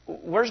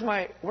 where's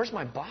my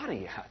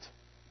body at?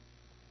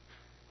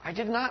 I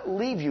did not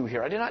leave you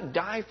here. I did not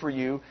die for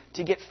you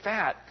to get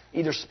fat,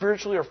 either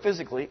spiritually or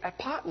physically, at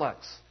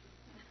potlucks.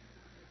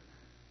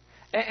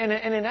 And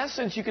in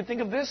essence, you could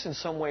think of this in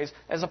some ways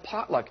as a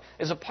potluck.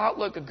 Is a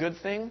potluck a good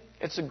thing?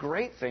 It's a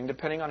great thing,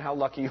 depending on how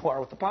lucky you are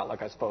with the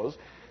potluck, I suppose.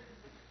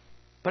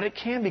 But it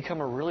can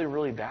become a really,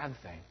 really bad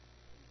thing.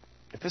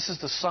 If this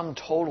is the sum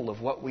total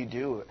of what we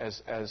do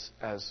as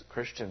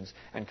Christians,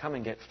 and come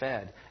and get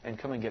fed, and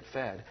come and get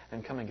fed,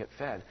 and come and get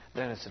fed,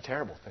 then it's a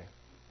terrible thing.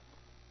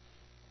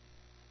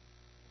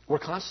 We're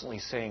constantly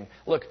saying,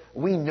 look,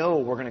 we know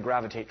we're going to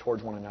gravitate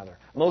towards one another.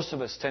 Most of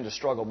us tend to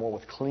struggle more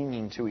with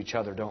clinging to each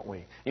other, don't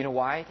we? You know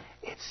why?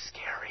 It's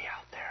scary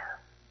out there.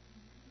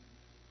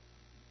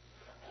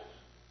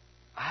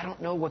 I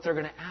don't know what they're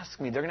going to ask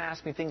me. They're going to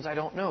ask me things I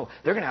don't know.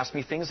 They're going to ask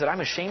me things that I'm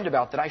ashamed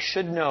about that I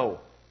should know,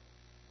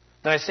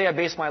 that I say I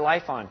base my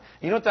life on.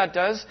 You know what that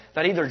does?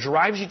 That either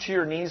drives you to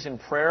your knees in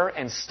prayer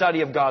and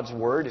study of God's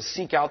Word to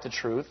seek out the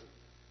truth,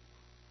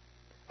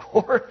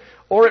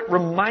 or it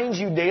reminds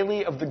you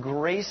daily of the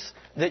grace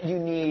that you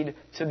need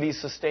to be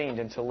sustained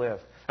and to live.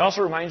 It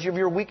also reminds you of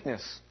your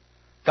weakness.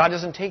 God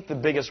doesn't take the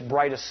biggest,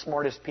 brightest,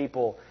 smartest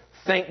people.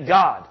 Thank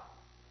God.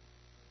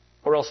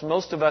 Or else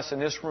most of us in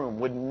this room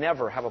would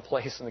never have a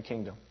place in the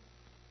kingdom.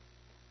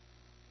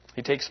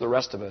 He takes the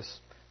rest of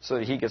us so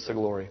that He gets the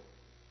glory.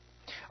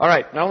 All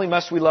right, not only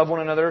must we love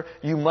one another,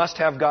 you must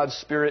have God's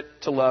Spirit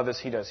to love as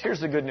He does. Here's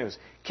the good news.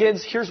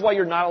 Kids, here's why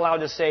you're not allowed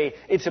to say,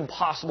 it's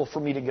impossible for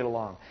me to get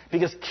along.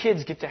 Because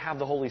kids get to have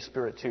the Holy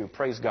Spirit too.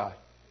 Praise God.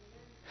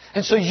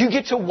 And so you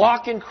get to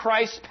walk in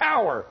Christ's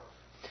power.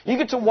 You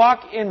get to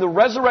walk in the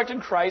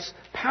resurrected Christ's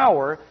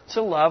power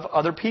to love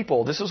other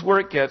people. This is where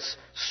it gets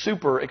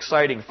super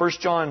exciting. 1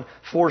 John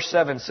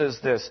 4:7 says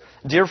this,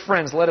 Dear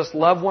friends, let us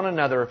love one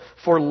another,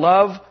 for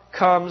love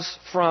comes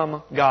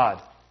from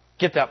God.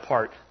 Get that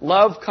part.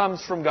 Love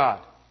comes from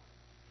God.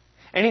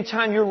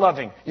 Anytime you're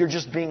loving, you're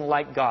just being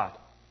like God.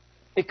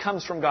 It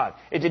comes from God.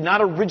 It did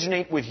not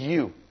originate with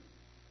you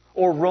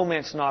or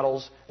romance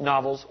novels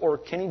or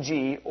Kenny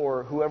G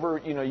or whoever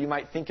you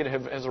might think it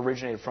has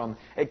originated from.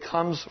 It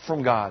comes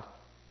from God.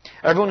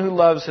 Everyone who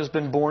loves has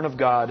been born of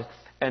God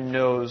and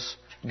knows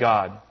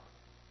God.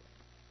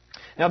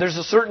 Now there's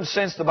a certain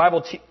sense the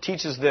Bible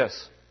teaches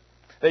this,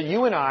 that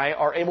you and I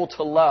are able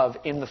to love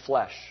in the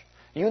flesh.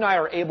 You and I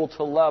are able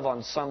to love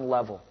on some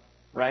level,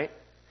 right?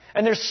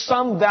 And there's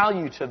some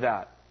value to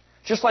that.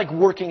 Just like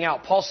working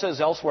out. Paul says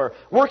elsewhere,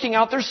 working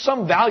out, there's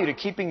some value to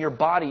keeping your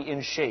body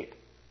in shape.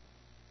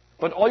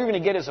 But all you're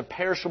going to get is a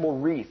perishable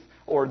wreath,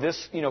 or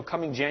this,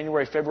 coming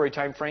January, February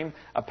time frame,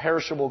 a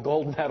perishable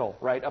gold medal,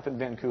 right, up in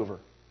Vancouver.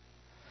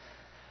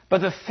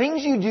 But the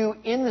things you do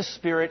in the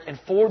Spirit and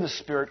for the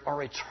Spirit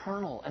are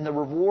eternal, and the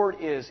reward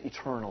is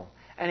eternal.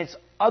 And it's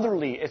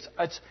otherly,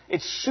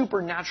 it's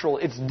supernatural,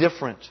 it's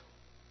different.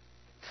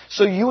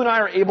 So you and I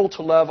are able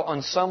to love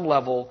on some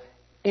level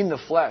in the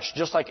flesh,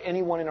 just like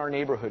anyone in our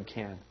neighborhood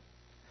can.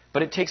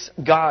 But it takes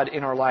God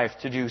in our life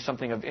to do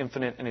something of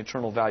infinite and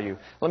eternal value.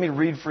 Let me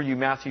read for you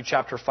Matthew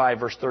chapter 5,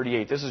 verse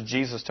 38. This is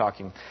Jesus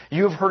talking.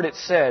 You have heard it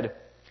said,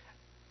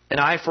 an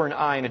eye for an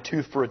eye and a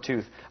tooth for a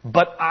tooth.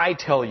 But I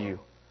tell you,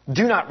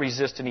 do not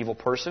resist an evil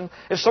person.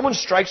 If someone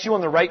strikes you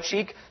on the right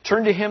cheek,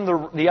 turn to him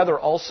the other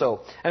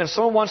also. And if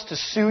someone wants to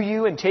sue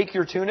you and take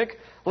your tunic,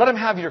 let him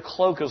have your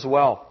cloak as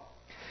well.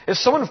 If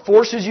someone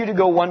forces you to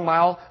go 1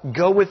 mile,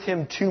 go with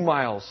him 2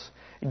 miles.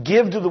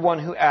 Give to the one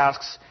who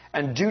asks,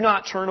 and do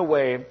not turn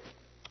away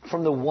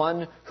from the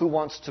one who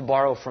wants to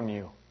borrow from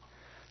you.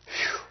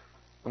 Whew.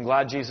 I'm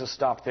glad Jesus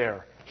stopped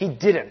there. He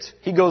didn't.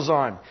 He goes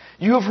on.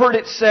 You have heard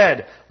it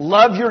said,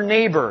 love your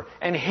neighbor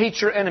and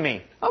hate your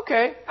enemy.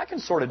 Okay, I can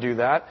sort of do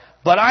that.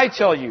 But I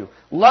tell you,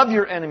 love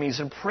your enemies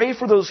and pray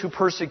for those who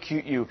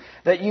persecute you,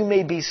 that you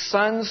may be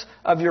sons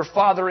of your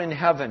Father in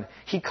heaven.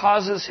 He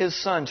causes His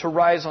sun to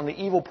rise on the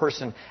evil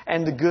person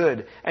and the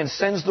good, and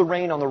sends the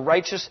rain on the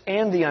righteous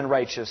and the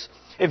unrighteous.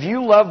 If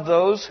you love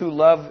those who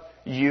love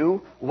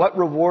you, what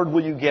reward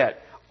will you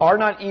get? Are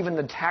not even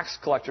the tax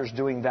collectors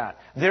doing that?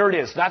 There it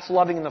is. That's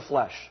loving in the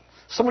flesh.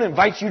 Someone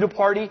invites you to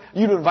party,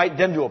 you invite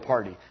them to a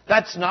party.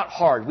 That's not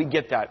hard. We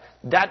get that.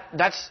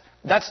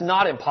 That's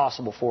not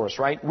impossible for us,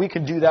 right? We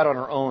can do that on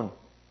our own.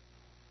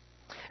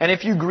 And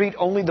if you greet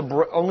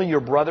only your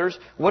brothers,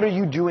 what are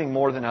you doing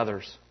more than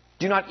others?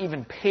 Do not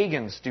even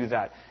pagans do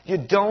that. You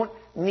don't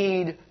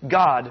need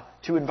God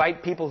to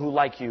invite people who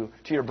like you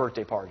to your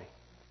birthday party.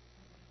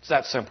 It's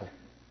that simple.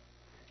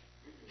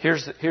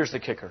 Here's the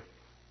kicker.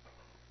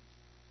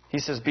 He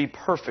says, be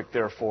perfect,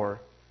 therefore,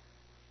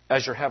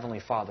 as your heavenly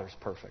Father is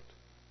perfect.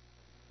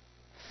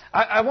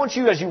 I want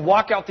you, as you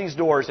walk out these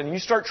doors and you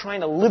start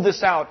trying to live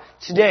this out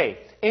today,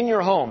 in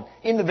your home,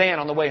 in the van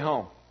on the way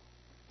home,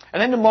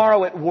 and then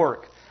tomorrow at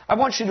work, I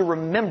want you to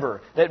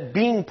remember that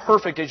being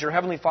perfect as your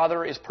heavenly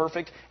Father is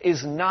perfect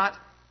is not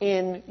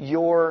in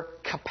your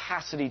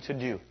capacity to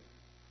do.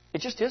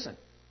 It just isn't.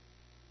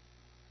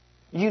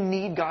 You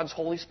need God's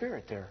Holy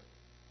Spirit there.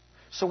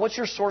 So what's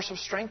your source of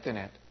strength in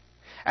it?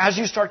 As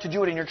you start to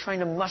do it and you're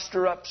trying to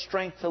muster up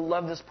strength to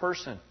love this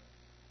person,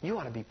 you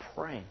ought to be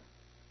praying,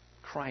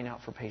 crying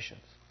out for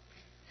patience.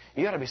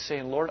 You ought to be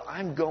saying, Lord,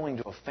 I'm going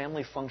to a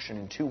family function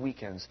in 2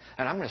 weekends,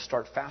 and I'm going to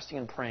start fasting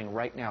and praying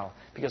right now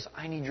because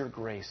I need your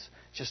grace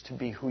just to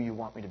be who you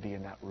want me to be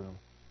in that room.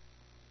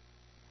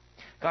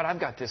 God, I've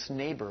got this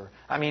neighbor.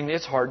 I mean,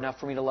 it's hard enough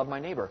for me to love my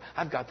neighbor.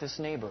 I've got this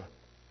neighbor.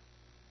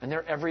 And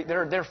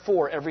they're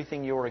for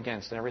everything you're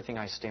against and everything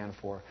I stand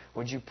for.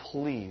 Would you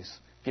please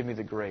give me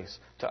the grace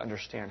to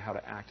understand how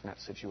to act in that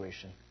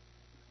situation?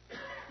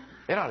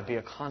 It ought to be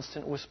a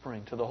constant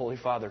whispering to the Holy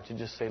Father to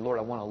just say, Lord,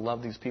 I want to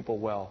love these people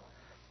well.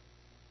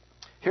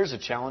 Here's a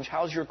challenge.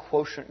 How's your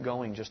quotient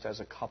going just as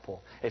a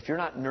couple? If you're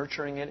not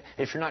nurturing it,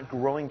 if you're not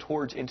growing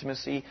towards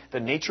intimacy, the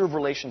nature of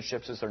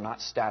relationships is they're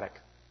not static.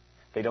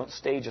 They don't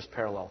stay just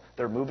parallel.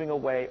 They're moving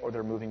away or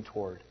they're moving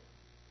toward.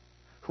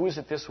 Who is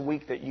it this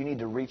week that you need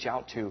to reach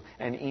out to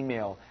and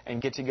email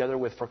and get together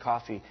with for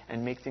coffee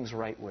and make things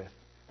right with?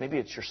 Maybe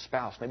it's your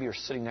spouse. Maybe you're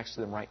sitting next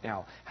to them right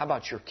now. How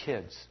about your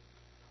kids?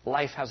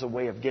 Life has a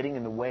way of getting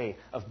in the way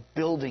of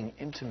building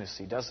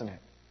intimacy, doesn't it?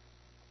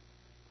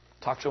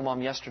 Talked to a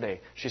mom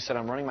yesterday. She said,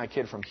 I'm running my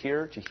kid from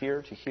here to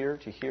here to here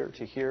to here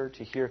to here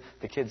to here.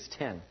 The kid's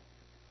 10. You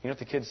know what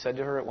the kid said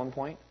to her at one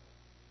point?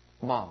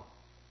 Mom,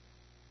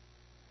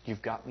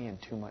 you've got me in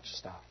too much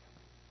stuff.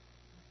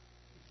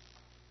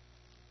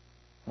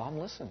 Mom,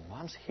 listen.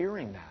 Mom's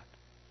hearing that.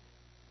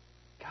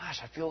 Gosh,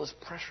 I feel this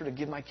pressure to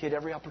give my kid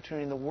every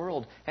opportunity in the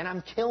world, and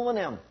I'm killing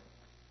him.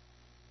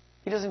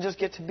 He doesn't just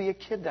get to be a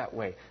kid that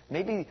way.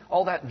 Maybe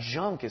all that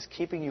junk is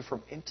keeping you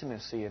from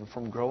intimacy and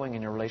from growing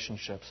in your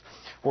relationships.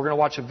 We're going to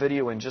watch a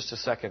video in just a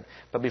second.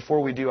 But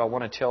before we do, I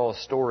want to tell a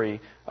story,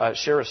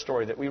 share a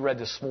story that we read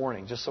this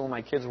morning. Just some of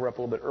my kids were up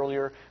a little bit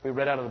earlier. We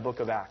read out of the book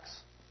of Acts.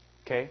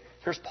 Okay?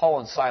 Here's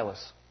Paul and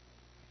Silas.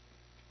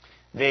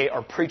 They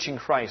are preaching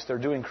Christ. They're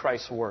doing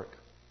Christ's work.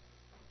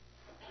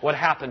 What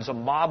happens? A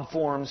mob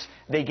forms.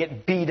 They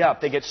get beat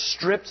up. They get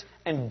stripped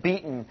and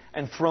beaten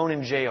and thrown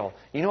in jail.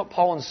 You know what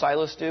Paul and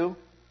Silas do?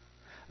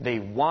 They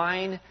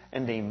whine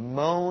and they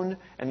moan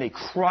and they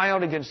cry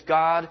out against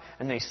God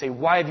and they say,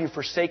 why have you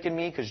forsaken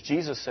me? Because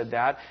Jesus said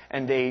that.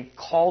 And they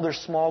call their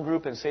small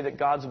group and say that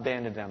God's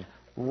abandoned them.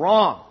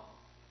 Wrong.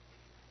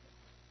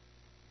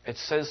 It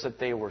says that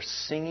they were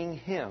singing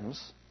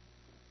hymns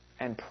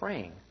and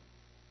praying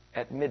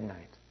at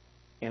midnight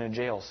in a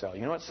jail cell.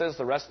 You know what it says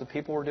the rest of the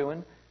people were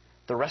doing?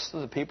 The rest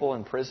of the people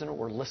in prison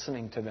were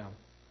listening to them.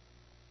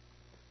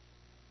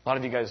 A lot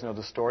of you guys know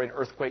the story. An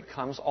earthquake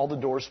comes, all the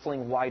doors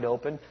fling wide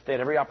open. They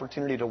had every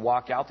opportunity to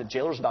walk out. The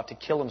jailer's about to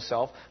kill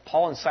himself.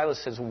 Paul and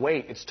Silas says,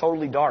 wait, it's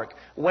totally dark.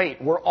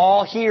 Wait, we're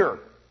all here.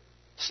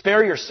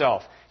 Spare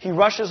yourself. He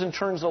rushes and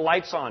turns the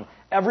lights on.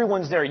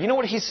 Everyone's there. You know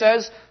what he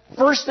says?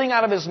 First thing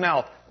out of his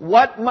mouth,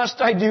 what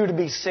must I do to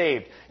be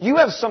saved? You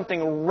have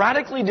something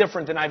radically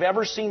different than I've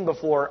ever seen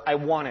before. I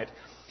want it.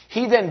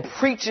 He then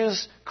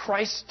preaches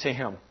Christ to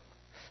him.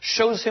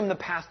 shows him the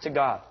path to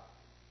God.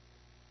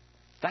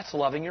 That's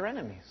loving your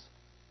enemies.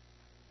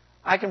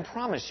 I can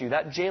promise you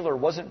that jailer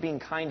wasn't being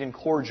kind and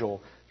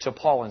cordial to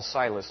Paul and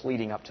Silas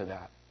leading up to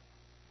that.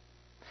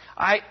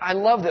 I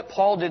love that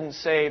Paul didn't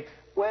say,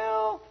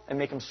 well, and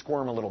make them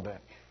squirm a little bit.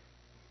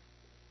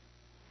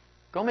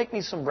 Go make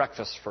me some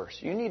breakfast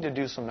first. You need to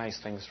do some nice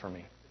things for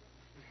me.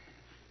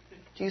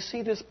 Do you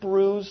see this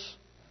bruise?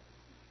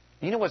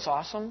 You know what's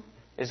awesome?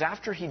 Is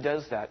after he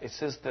does that, it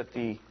says that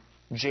the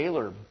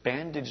jailer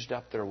bandaged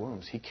up their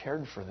wounds. He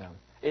cared for them.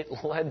 It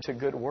led to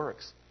good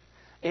works.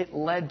 It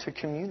led to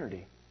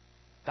community.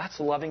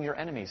 That's loving your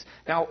enemies.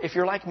 Now, if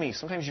you're like me,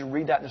 sometimes you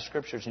read that in the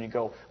Scriptures and you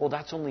go, well,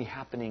 that's only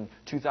happening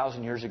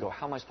 2,000 years ago.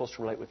 How am I supposed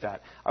to relate with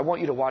that? I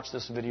want you to watch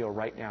this video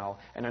right now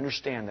and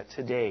understand that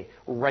today,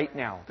 right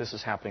now, this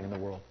is happening in the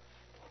world.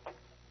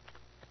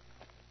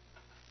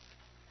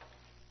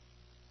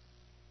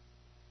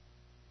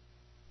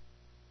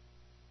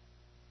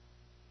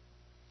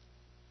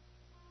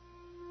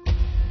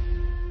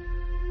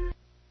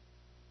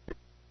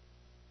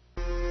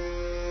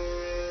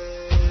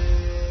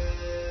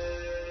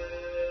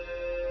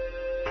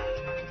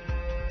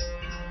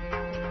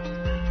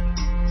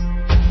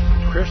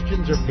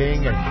 Christians are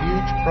paying a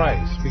huge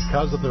price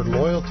because of their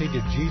loyalty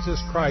to Jesus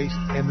Christ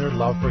and their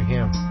love for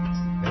Him.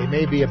 They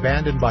may be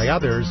abandoned by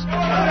others,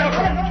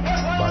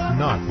 but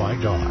not by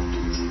God.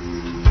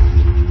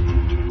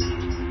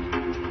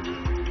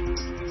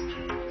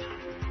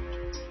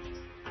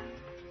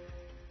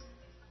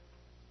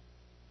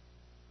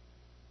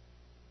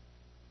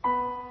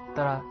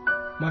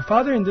 My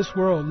father in this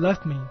world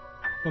left me,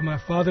 but my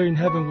Father in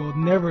heaven will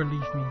never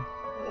leave me.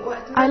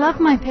 I love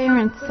my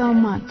parents so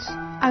much.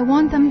 I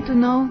want them to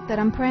know that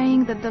I'm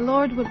praying that the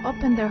Lord will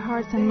open their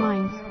hearts and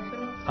minds.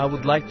 I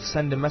would like to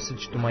send a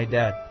message to my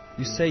dad.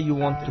 You say you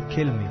want to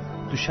kill me,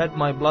 to shed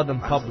my blood in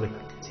public.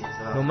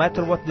 No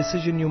matter what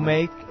decision you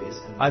make,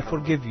 I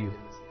forgive you.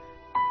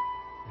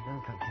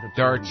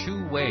 There are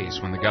two ways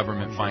when the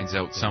government finds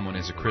out someone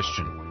is a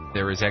Christian.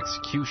 There is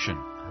execution.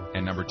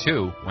 And number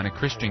two, when a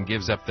Christian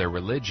gives up their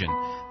religion,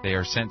 they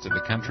are sent to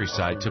the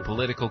countryside to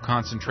political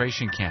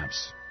concentration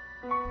camps.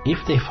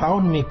 If they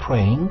found me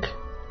praying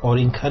or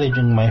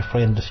encouraging my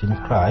friends in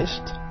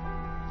Christ,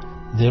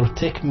 they'll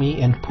take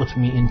me and put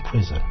me in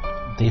prison.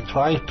 They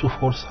try to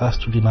force us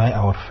to deny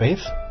our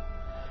faith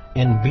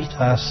and beat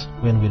us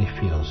when we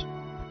refuse.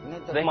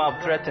 The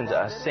mob threatened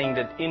us, saying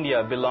that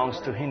India belongs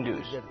to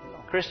Hindus.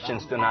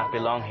 Christians do not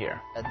belong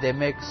here. They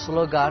make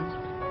slogan,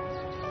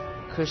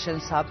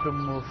 Christians have to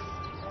move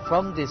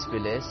from this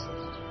village,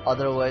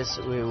 otherwise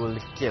we will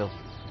kill.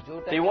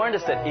 They warned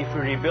us that if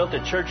we rebuilt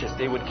the churches,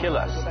 they would kill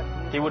us.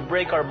 They would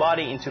break our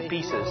body into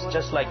pieces,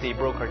 just like they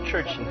broke our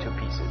church into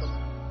pieces.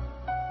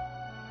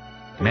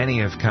 Many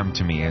have come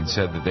to me and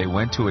said that they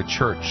went to a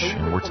church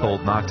and were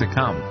told not to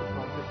come.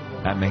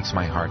 That makes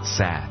my heart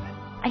sad.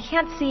 I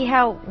can't see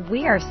how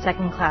we are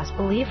second-class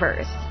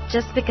believers,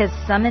 just because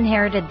some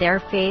inherited their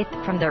faith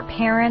from their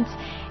parents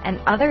and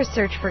others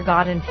searched for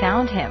God and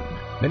found Him.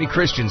 Many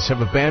Christians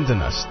have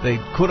abandoned us. They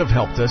could have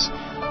helped us,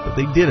 but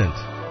they didn't.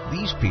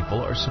 These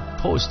people are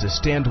supposed to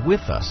stand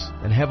with us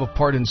and have a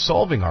part in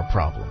solving our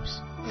problems.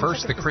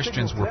 First, the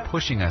Christians were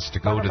pushing us to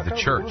go to the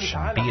church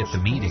and be at the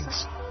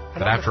meetings.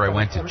 But after I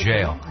went to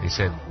jail, they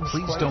said,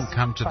 please don't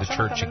come to the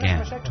church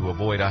again to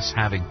avoid us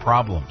having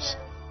problems.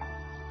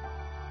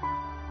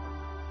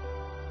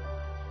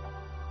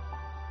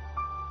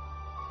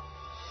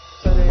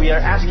 We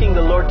are asking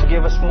the Lord to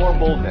give us more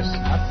boldness,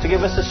 to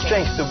give us the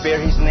strength to bear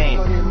His name,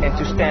 and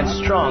to stand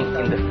strong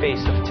in the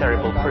face of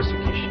terrible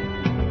persecution.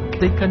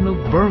 They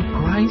cannot burn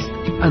Christ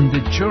and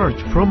the church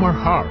from our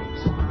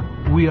hearts.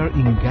 We are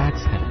in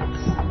God's hands.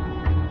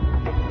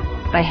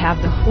 I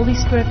have the Holy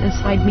Spirit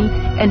inside me,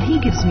 and He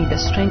gives me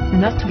the strength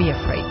not to be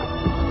afraid.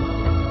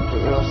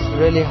 It was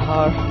really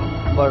hard,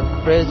 but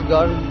praise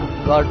God,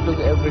 God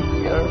took every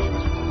tear.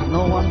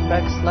 No one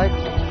backslid,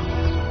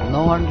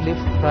 no one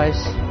left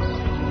Christ.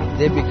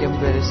 They became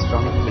very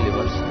strong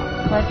believers.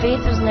 My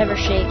faith was never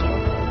shaken.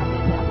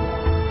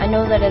 I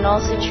know that in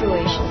all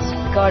situations,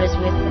 God is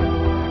with me.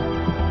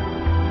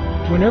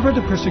 Whenever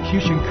the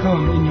persecution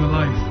comes in your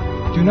life,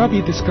 do not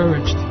be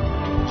discouraged.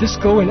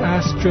 Just go and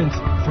ask strength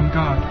from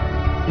God,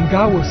 and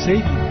God will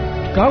save you.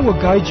 God will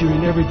guide you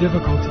in every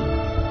difficulty.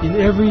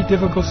 In every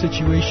difficult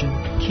situation,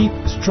 keep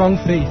strong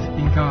faith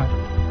in God.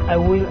 I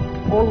will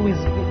always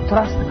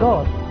trust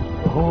God,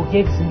 who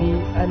gives me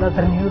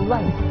another new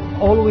life.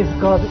 Always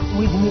God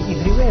with me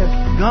everywhere.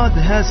 God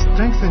has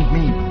strengthened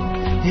me.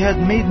 He had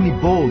made me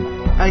bold.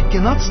 I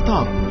cannot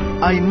stop.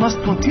 I must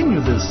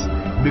continue this,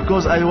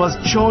 because I was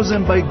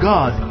chosen by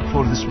God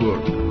for this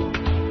work.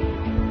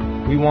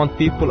 We want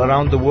people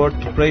around the world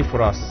to pray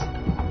for us.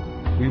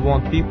 We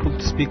want people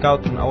to speak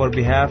out on our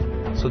behalf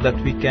so that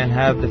we can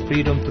have the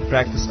freedom to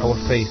practice our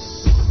faith.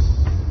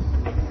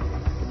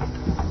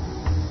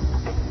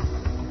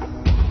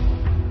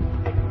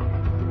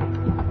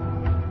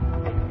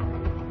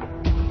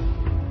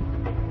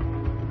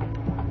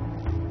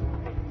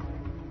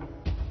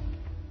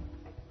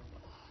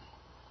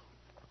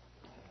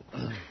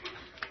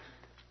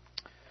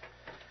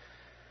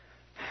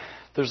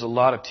 There's a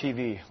lot of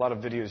TV, a lot of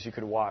videos you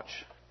could watch,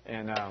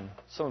 and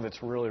some of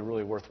it's really,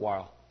 really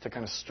worthwhile to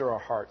kind of stir our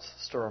hearts,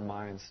 stir our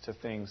minds to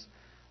things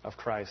of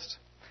Christ.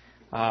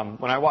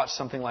 When I watch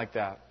something like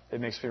that, it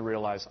makes me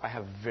realize I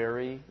have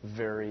very,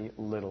 very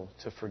little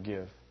to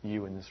forgive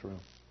you in this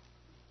room.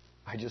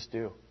 I just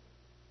do.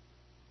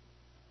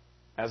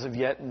 As of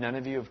yet, none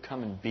of you have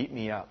come and beat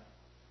me up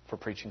for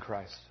preaching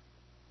Christ.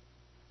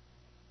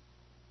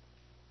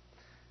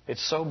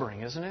 It's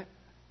sobering, isn't it?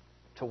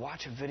 To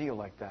watch a video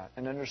like that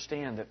and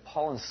understand that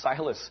Paul and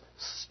Silas,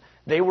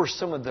 they were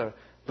some of the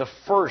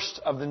first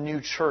of the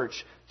new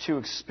church to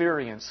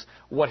experience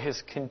what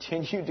has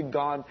continued to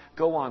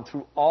go on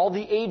through all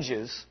the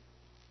ages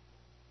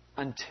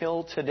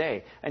until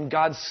today. And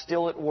God's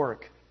still at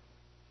work.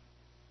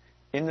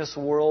 In this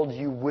world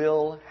you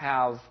will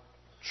have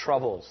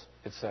troubles,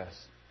 it says.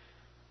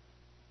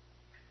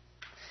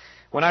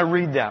 When I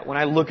read that, when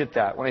I look at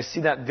that, when I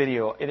see that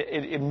video,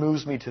 it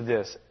moves me to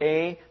this.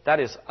 That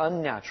is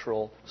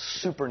unnatural,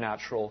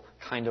 supernatural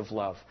kind of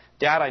love.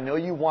 Dad, I know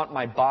you want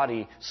my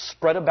body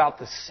spread about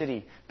the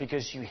city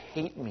because you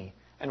hate me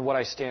and what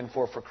I stand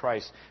for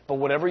Christ. But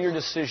whatever your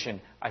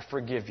decision, I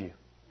forgive you.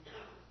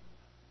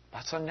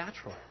 That's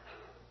unnatural.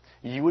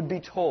 You would be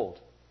told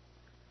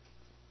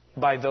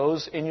by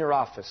those in your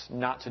office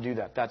not to do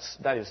that.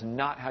 That is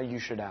not how you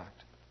should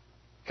act.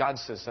 God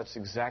says that's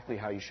exactly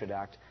how you should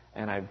act,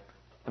 and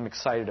I'm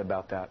excited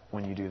about that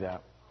when you do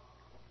that.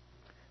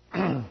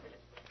 I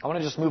want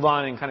to just move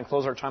on and kind of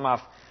close our time off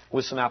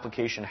with some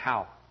application.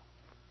 How?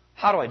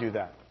 How do I do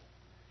that?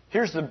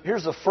 Here's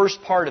the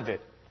first part of it.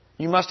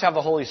 You must have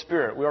the Holy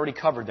Spirit. We already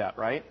covered that,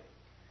 right?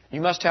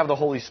 You must have the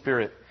Holy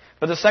Spirit.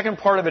 But the second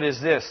part of it is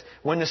this.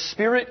 When the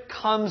Spirit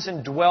comes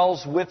and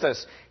dwells with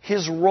us,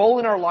 His role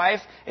in our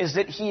life is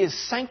that He is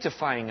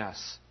sanctifying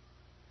us.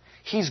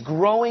 He's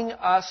growing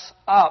us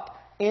up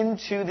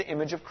into the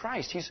image of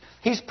Christ.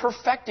 He's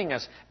perfecting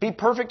us. Be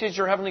perfect as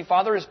your Heavenly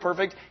Father is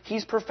perfect.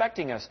 He's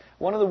perfecting us.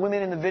 One of the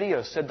women in the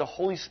video said, the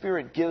Holy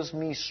Spirit gives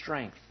me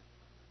strength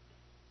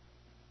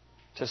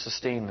to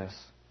sustain this.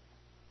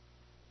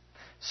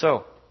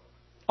 So,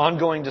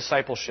 ongoing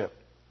discipleship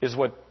is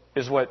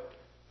what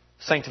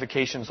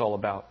sanctification is all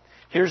about.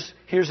 Here's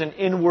an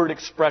inward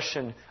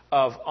expression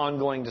of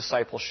ongoing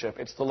discipleship.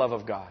 It's the love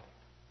of God.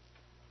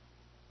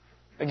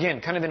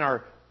 Again, kind of in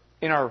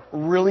our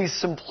really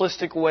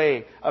simplistic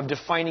way of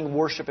defining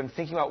worship and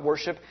thinking about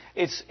worship,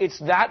 it's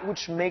that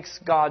which makes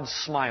God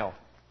smile.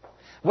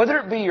 Whether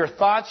it be your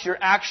thoughts, your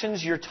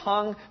actions, your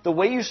tongue, the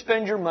way you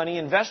spend your money,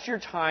 invest your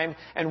time,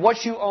 and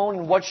what you own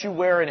and what you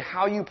wear and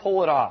how you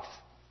pull it off.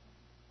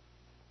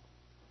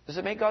 Does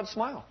it make God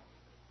smile?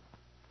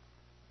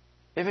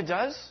 If it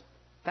does,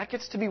 that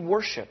gets to be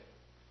worship.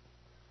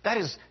 That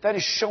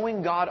is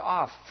showing God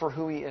off for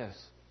who He is.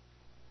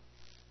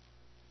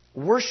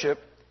 Worship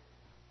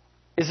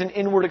is an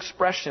inward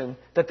expression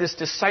that this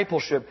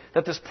discipleship,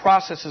 that this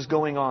process is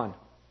going on.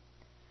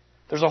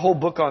 There's a whole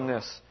book on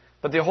this.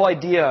 But the whole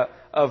idea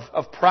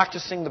of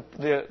practicing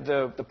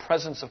the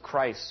presence of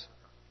Christ,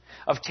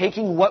 of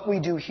taking what we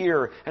do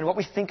here and what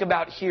we think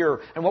about here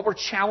and what we're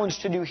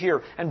challenged to do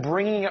here and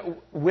bringing it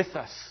with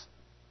us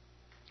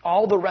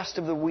all the rest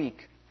of the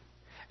week.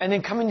 And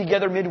then coming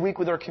together midweek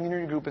with our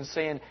community group and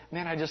saying,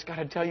 man, I just got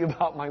to tell you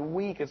about my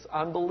week. It's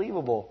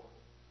unbelievable.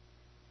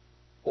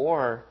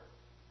 Or,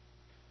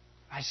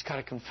 I just got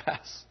to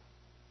confess,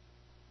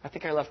 I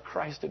think I left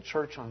Christ at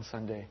church on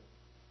Sunday.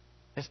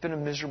 It's been a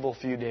miserable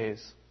few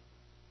days.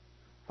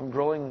 I'm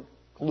growing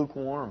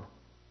lukewarm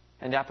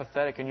and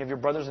apathetic. And you have your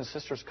brothers and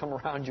sisters come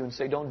around you and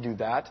say, don't do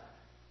that.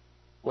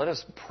 Let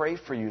us pray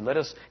for you. Let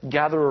us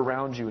gather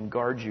around you and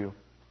guard you.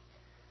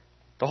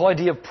 The whole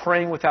idea of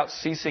praying without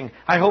ceasing.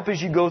 I hope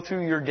as you go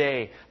through your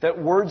day that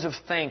words of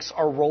thanks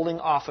are rolling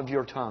off of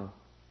your tongue.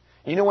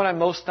 You know when I'm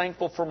most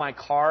thankful for my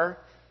car?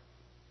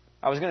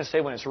 I was going to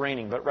say when it's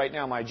raining, but right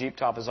now my Jeep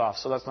top is off,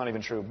 so that's not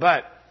even true.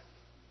 But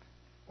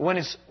when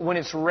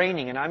it's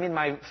raining and I'm in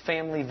my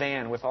family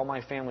van with all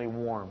my family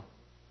warm,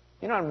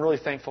 you know I'm really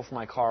thankful for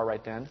my car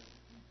right then.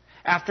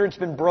 After it's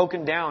been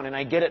broken down and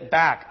I get it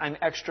back, I'm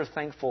extra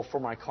thankful for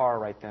my car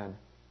right then.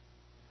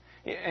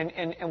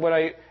 And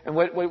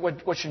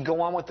what should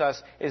go on with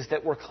us is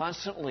that we're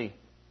constantly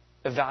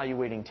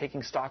evaluating,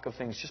 taking stock of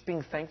things, just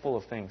being thankful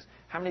of things.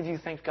 How many of you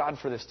thanked God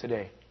for this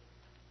today?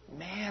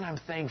 Man, I'm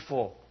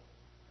thankful.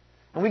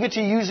 And we get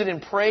to use it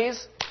in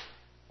praise,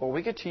 or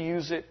we get to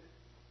use it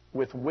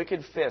with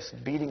wicked fists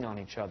beating on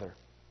each other.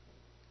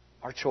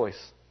 Our choice.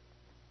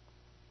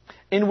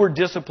 Inward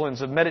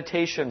disciplines of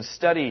meditation,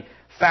 study,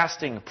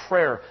 fasting,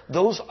 prayer,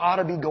 those ought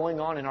to be going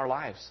on in our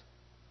lives.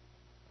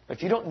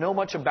 If you don't know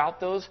much about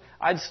those,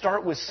 I'd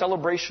start with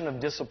Celebration of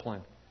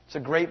Discipline. It's a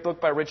great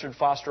book by Richard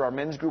Foster. Our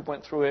men's group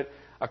went through it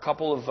a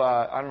couple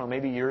of,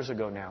 maybe years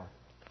ago now.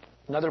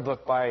 Another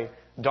book by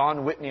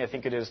Don Whitney, I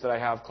think it is, that I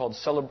have called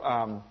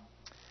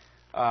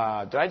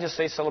did I just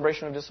say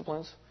Celebration of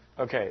Disciplines?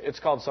 Okay, it's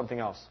called something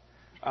else.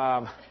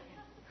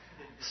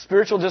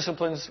 Spiritual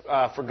Disciplines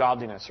for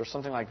Godliness or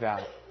something like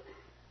that.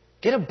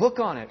 Get a book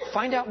on it.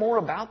 Find out more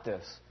about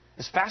this.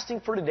 Is fasting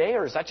for today,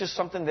 or is that just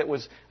something that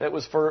was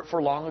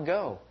for long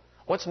ago?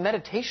 What's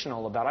meditation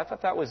all about? I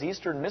thought that was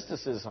Eastern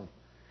mysticism.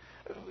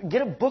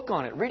 Get a book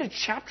on it. Read a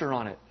chapter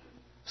on it.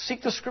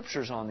 Seek the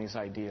Scriptures on these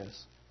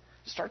ideas.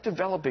 Start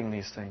developing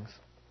these things.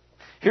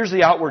 Here's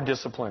the outward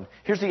discipline.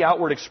 Here's the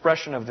outward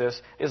expression of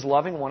this, is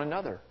loving one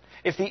another.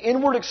 If the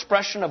inward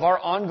expression of our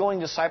ongoing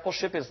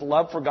discipleship is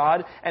love for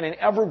God and an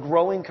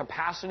ever-growing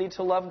capacity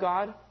to love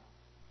God,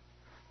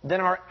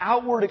 then our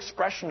outward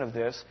expression of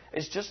this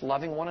is just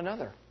loving one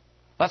another.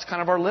 That's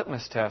kind of our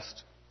litmus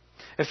test.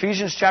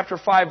 Ephesians chapter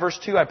 5, verse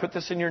 2, I put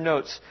this in your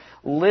notes.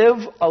 Live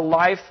a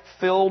life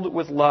filled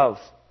with love,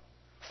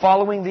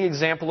 following the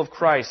example of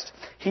Christ.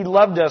 He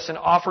loved us and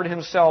offered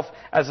Himself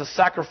as a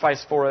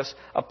sacrifice for us,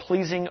 a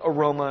pleasing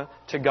aroma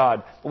to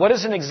God. What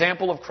is an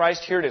example of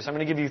Christ? Here it is. I'm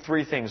going to give you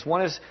three things.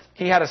 One is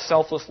He had a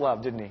selfless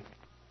love, didn't He?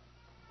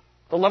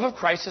 The love of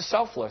Christ is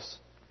selfless.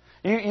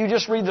 You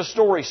just read the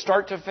story,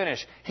 start to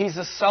finish. He's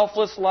a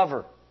selfless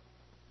lover.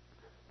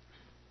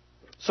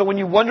 So when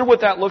you wonder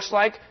what that looks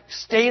like,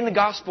 stay in the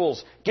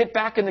Gospels. Get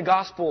back in the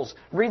Gospels.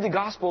 Read the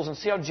Gospels and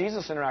see how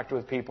Jesus interacted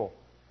with people.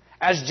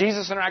 As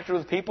Jesus interacted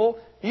with people,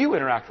 you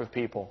interact with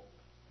people.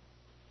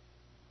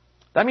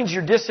 That means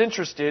you're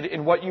disinterested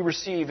in what you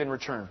receive in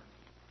return.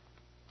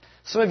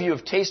 Some of you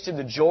have tasted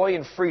the joy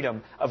and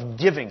freedom of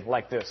giving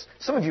like this.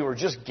 Some of you are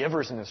just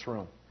givers in this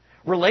room.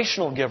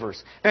 Relational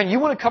givers. Man, you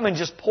want to come and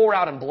just pour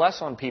out and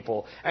bless on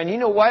people. And you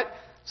know what?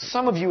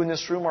 Some of you in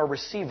this room are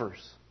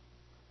receivers.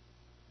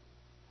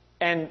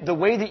 And the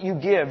way that you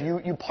give,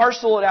 you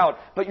parcel it out,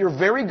 but you're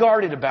very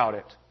guarded about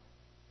it.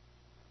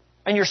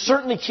 And you're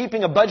certainly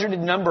keeping a budgeted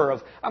number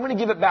of, I'm going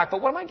to give it back,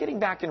 but what am I getting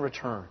back in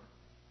return?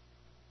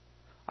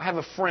 I have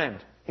a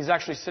friend. He's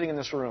actually sitting in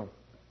this room.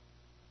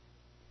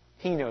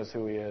 He knows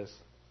who he is.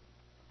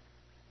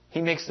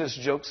 He makes this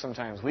joke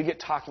sometimes. We get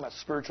talking about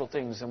spiritual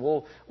things, and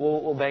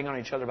we'll bang on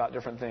each other about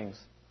different things.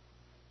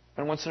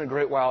 And once in a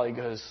great while,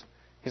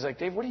 he's like,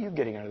 Dave, what are you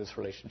getting out of this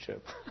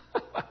relationship?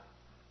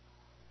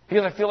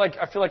 Because I feel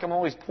like I'm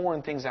always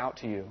pouring things out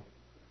to you.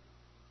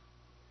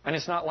 And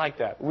it's not like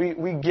that.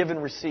 We give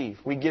and receive.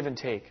 We give and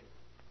take.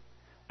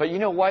 But you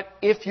know what?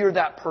 If you're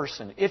that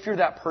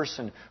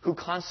person who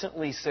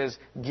constantly says,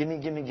 gimme,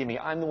 gimme, gimme,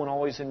 I'm the one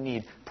always in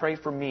need, pray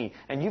for me,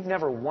 and you've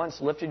never once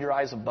lifted your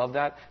eyes above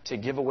that to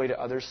give away to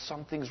others,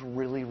 something's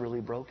really, really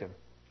broken.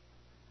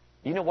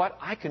 You know what?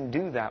 I can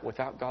do that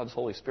without God's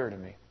Holy Spirit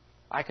in me.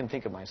 I can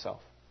think of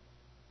myself.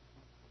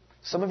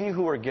 Some of you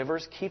who are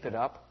givers, keep it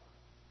up.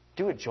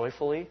 Do it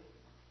joyfully.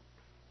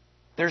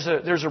 There's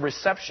a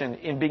reception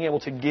in being able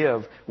to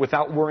give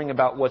without worrying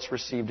about what's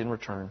received in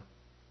return.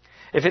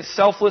 If it's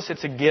selfless,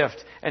 it's a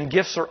gift, and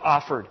gifts are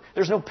offered.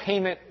 There's no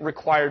payment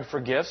required for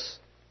gifts.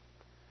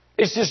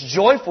 It's just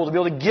joyful to be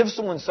able to give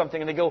someone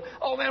something, and they go,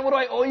 oh man, what do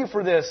I owe you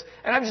for this?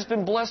 And I've just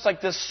been blessed like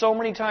this so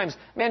many times.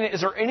 Man,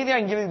 is there anything I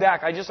can give you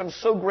back? I'm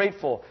so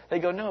grateful. They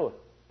go, no,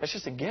 that's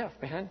just a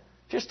gift, man.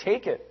 Just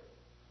take it.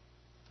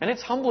 And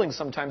it's humbling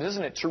sometimes,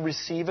 isn't it, to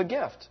receive a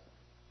gift.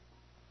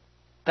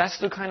 That's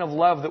the kind of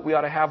love that we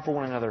ought to have for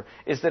one another,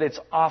 is that it's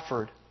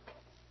offered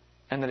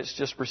and that it's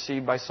just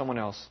received by someone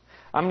else.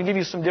 I'm going to give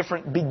you some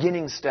different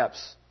beginning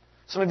steps.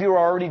 Some of you are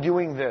already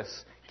doing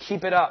this.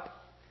 Keep it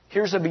up.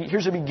 Here's a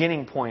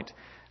beginning point.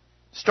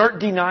 Start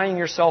denying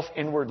yourself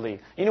inwardly.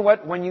 You know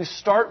what? When you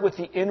start with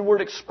the inward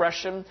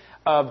expression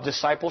of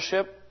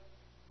discipleship,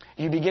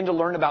 you begin to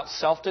learn about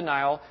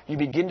self-denial. You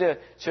begin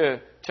to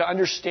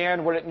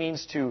understand what it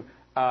means to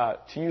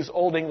use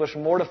Old English,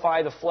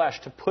 mortify the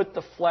flesh, to put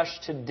the flesh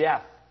to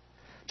death.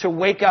 To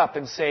wake up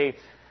and say,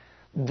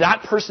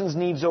 that person's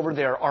needs over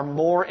there are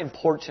more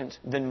important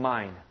than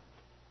mine.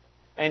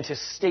 And to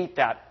state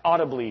that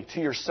audibly to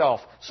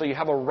yourself so you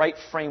have a right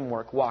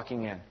framework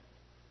walking in.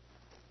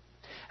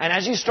 And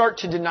as you start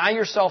to deny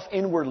yourself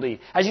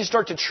inwardly, as you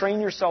start to train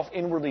yourself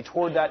inwardly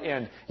toward that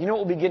end, you know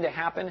what will begin to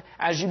happen?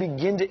 As you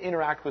begin to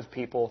interact with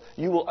people,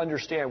 you will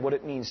understand what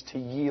it means to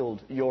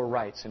yield your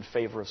rights in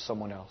favor of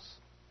someone else.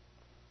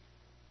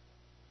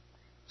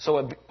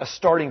 So a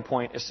starting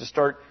point is to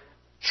start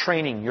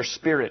training your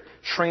spirit,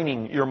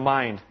 training your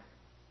mind.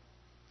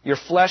 Your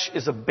flesh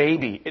is a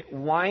baby. It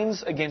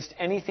whines against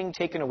anything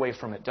taken away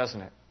from it, doesn't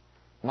it?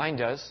 Mine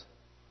does.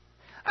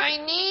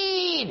 I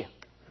need!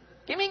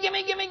 Gimme,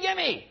 gimme, gimme,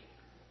 gimme!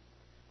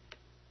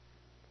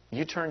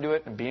 You turn to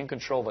it and be in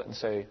control of it and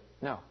say,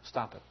 no,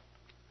 stop it.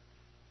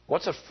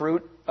 What's a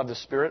fruit of the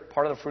Spirit?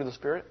 Part of the fruit of the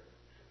Spirit?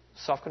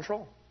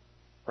 Self-control.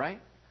 Right?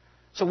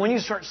 So when you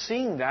start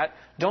seeing that,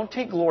 don't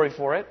take glory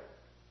for it.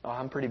 Oh,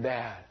 I'm pretty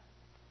bad.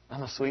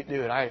 I'm a sweet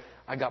dude. I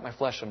got my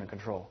flesh under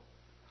control.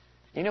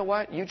 You know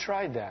what? You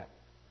tried that.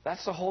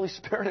 That's the Holy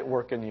Spirit at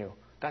work in you.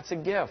 That's a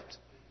gift.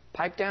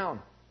 Pipe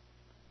down.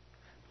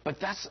 But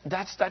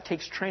that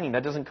takes training.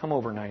 That doesn't come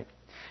overnight.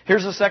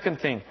 Here's the second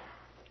thing.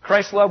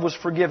 Christ's love was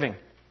forgiving.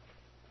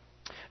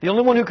 The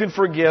only one who can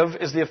forgive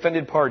is the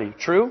offended party.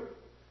 True?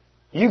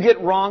 You get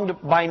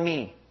wronged by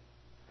me.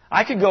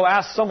 I could go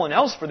ask someone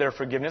else for their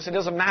forgiveness. It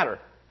doesn't matter.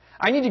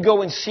 I need to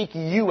go and seek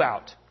you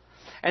out.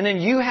 And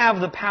then you have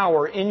the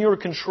power in your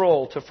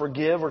control to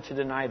forgive or to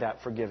deny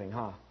that forgiving,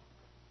 huh?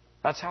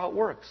 That's how it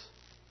works.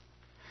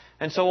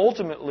 And so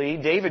ultimately,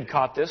 David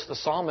caught this, the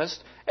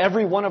psalmist.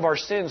 Every one of our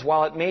sins,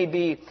 while it may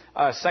be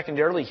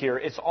secondarily here,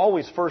 it's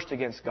always first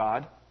against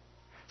God.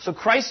 So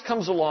Christ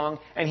comes along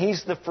and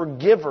He's the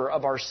forgiver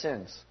of our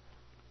sins.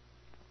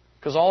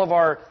 Because all of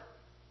our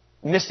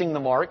missing the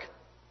mark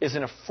is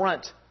an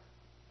affront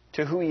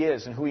to who He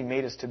is and who He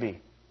made us to be.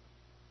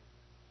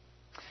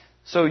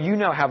 So you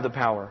now have the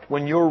power,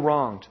 when you're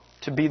wronged,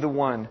 to be the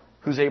one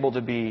who's able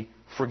to be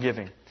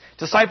forgiving.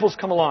 Disciples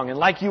come along, and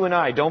like you and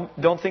I,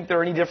 don't think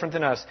they're any different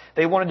than us.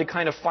 They wanted to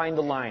kind of find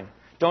the line.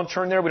 Don't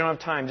turn there, we don't have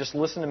time. Just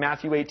listen to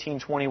Matthew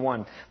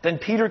 18:21. Then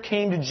Peter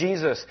came to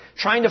Jesus,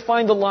 trying to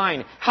find the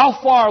line. How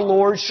far,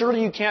 Lord?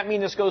 Surely you can't mean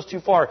this goes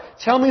too far.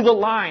 Tell me the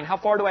line. How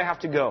far do I have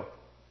to go?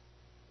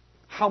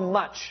 How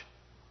much?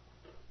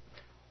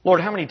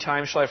 Lord, how many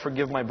times shall I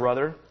forgive my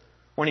brother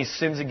when he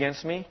sins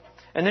against me?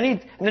 And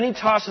then he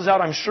tosses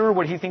out, I'm sure,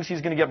 what he thinks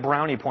he's going to get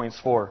brownie points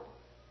for.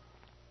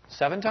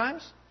 7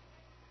 times?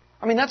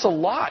 I mean, that's a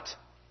lot.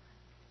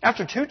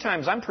 After 2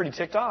 times, I'm pretty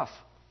ticked off.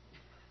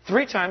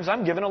 3 times,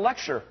 I'm given a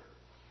lecture.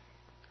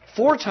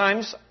 4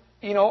 times,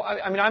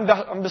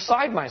 I'm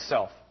beside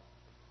myself.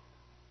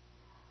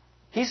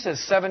 He says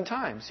 7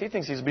 times. He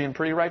thinks he's being a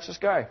pretty righteous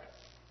guy.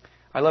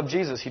 I love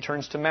Jesus. He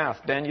turns to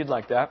math. Ben, you'd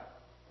like that.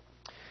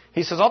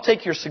 He says, I'll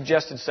take your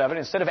suggested 7.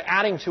 Instead of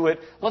adding to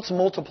it, let's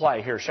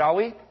multiply here, shall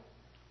we?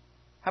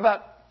 How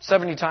about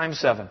 70 times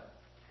 7?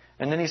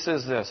 And then he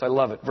says this. I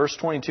love it. Verse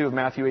 22 of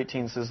Matthew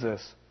 18 says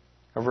this.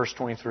 Or verse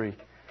 23. It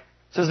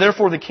says,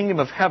 therefore the kingdom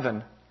of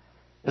heaven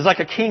is like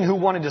a king who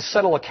wanted to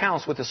settle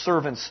accounts with his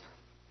servants.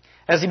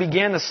 As he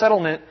began the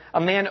settlement,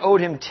 a man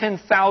owed him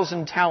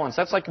 10,000 talents.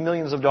 That's like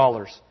millions of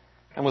dollars.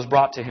 And was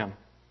brought to him.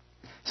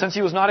 Since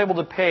he was not able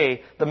to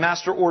pay, the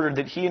master ordered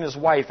that he and his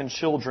wife and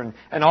children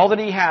and all that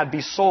he had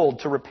be sold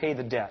to repay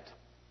the debt.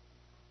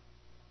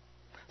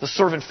 The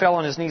servant fell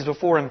on his knees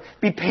before him.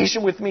 Be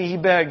patient with me, he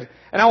begged,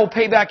 and I will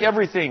pay back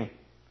everything.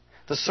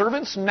 The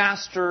servant's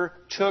master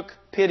took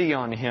pity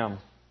on him,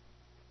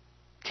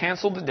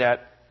 canceled the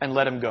debt, and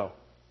let him go.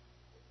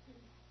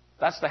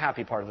 That's the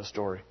happy part of the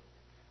story.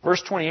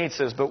 Verse 28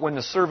 says, but when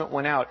the servant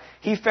went out,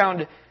 he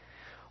found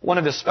one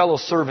of his fellow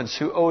servants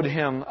who owed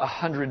him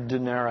 100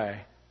 denarii.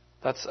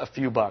 That's a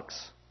few bucks.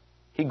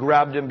 He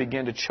grabbed him,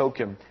 began to choke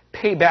him.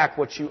 Pay back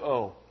what you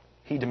owe,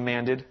 he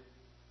demanded.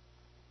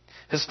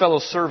 His fellow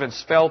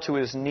servants fell to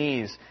his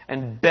knees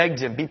and begged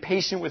him, be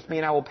patient with me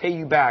and I will pay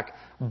you back.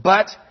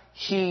 But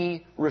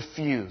he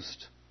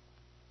refused.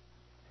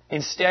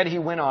 Instead, he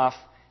went off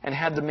and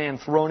had the man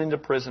thrown into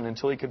prison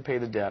until he could pay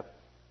the debt.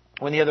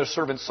 When the other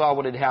servants saw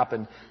what had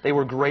happened, they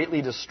were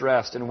greatly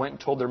distressed and went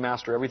and told their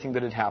master everything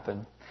that had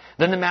happened.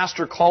 Then the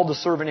master called the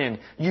servant in.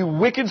 You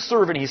wicked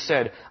servant, he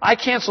said, I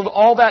canceled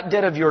all that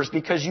debt of yours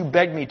because you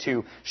begged me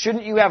to.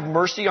 Shouldn't you have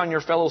mercy on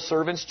your fellow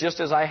servants just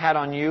as I had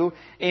on you?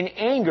 In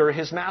anger,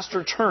 his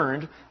master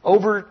turned him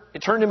over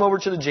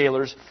to the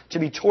jailers to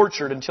be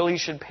tortured until he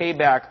should pay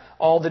back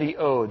all that he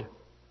owed.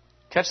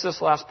 Catch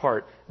this last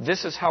part.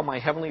 This is how my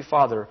heavenly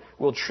Father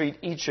will treat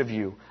each of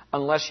you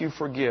unless you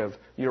forgive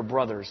your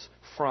brothers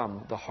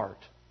from the heart.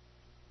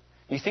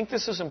 Do you think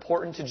this is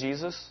important to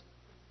Jesus?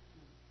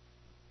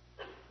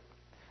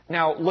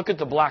 Now, look at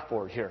the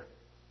blackboard here.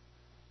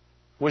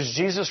 Was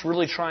Jesus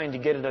really trying to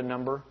get at a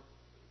number?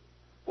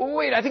 Oh,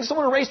 wait, I think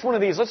someone erased one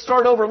of these. Let's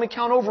start over. Let me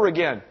count over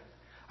again.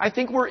 I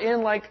think we're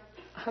in like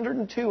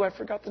 102. I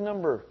forgot the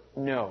number.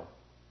 No.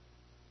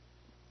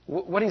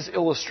 What he's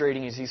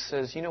illustrating is he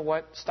says, you know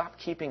what? Stop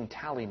keeping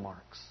tally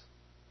marks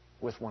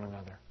with one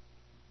another.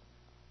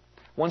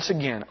 Once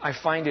again, I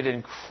find it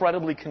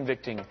incredibly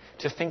convicting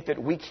to think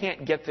that we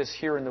can't get this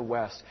here in the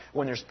West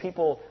when there's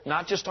people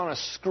not just on a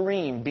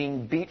screen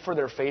being beat for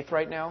their faith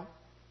right now,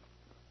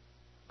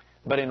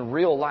 but in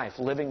real life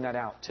living that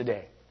out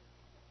today.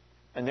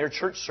 And their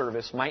church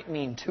service might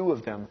mean 2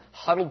 of them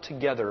huddled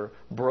together,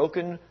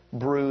 broken,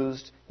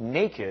 bruised,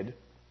 naked,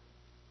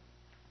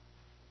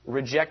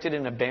 rejected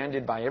and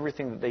abandoned by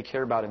everything that they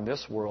care about in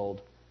this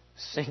world,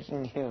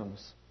 singing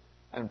hymns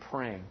and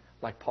praying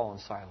like Paul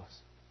and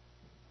Silas.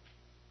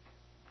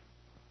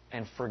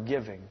 And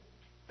forgiving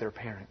their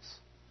parents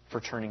for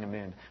turning them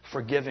in.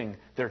 Forgiving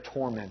their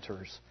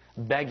tormentors.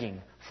 Begging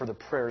for the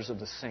prayers of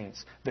the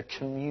saints. The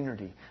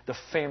community, the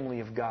family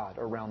of God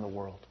around the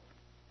world.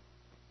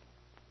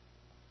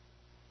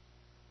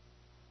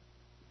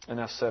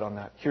 Enough said on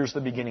that. Here's the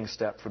beginning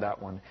step for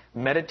that one.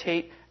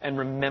 Meditate and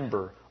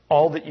remember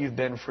all that you've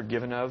been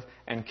forgiven of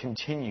and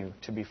continue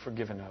to be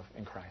forgiven of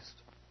in Christ.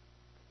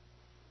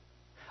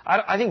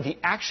 I think the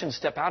action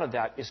step out of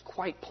that is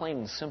quite plain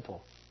and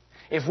simple.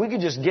 If we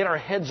could just get our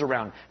heads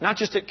around, not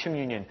just at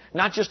communion,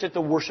 not just at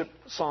the worship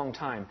song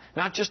time,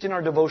 not just in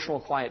our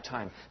devotional quiet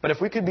time, but if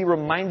we could be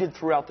reminded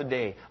throughout the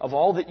day of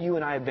all that you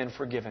and I have been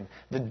forgiven,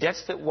 the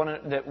debts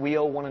that we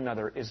owe one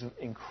another is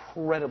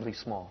incredibly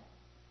small.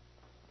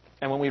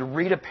 And when we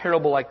read a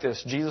parable like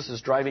this, Jesus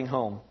is driving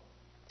home.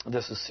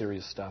 This is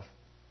serious stuff.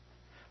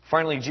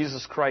 Finally,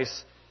 Jesus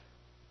Christ's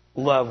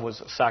love was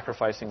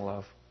sacrificing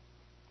love.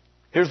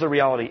 Here's the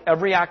reality.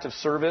 Every act of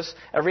service,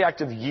 every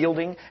act of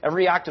yielding,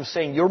 every act of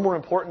saying you're more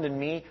important than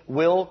me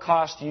will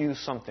cost you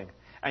something.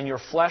 And your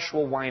flesh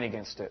will whine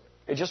against it.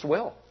 It just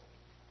will.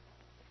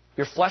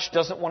 Your flesh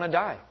doesn't want to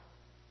die.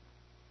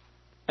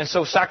 And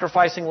so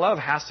sacrificing love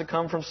has to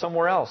come from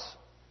somewhere else.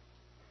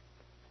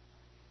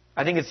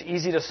 I think it's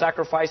easy to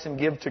sacrifice and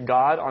give to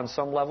God on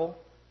some level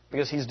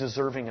because He's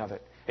deserving of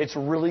it. It's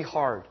really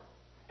hard.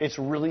 It's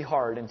really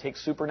hard and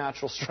takes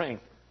supernatural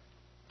strength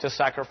to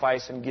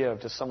sacrifice and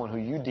give to someone who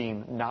you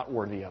deem not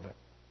worthy of it.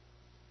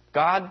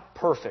 God,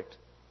 perfect.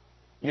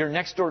 Your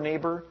next door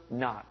neighbor,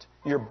 not.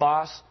 Your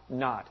boss,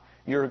 not.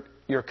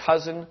 Your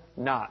cousin,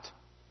 not.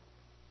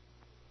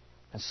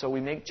 And so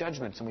we make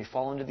judgments and we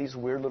fall into these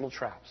weird little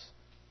traps.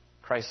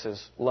 Christ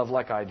says, love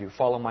like I do.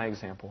 Follow my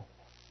example.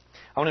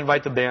 I want to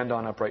invite the band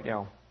on up right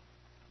now.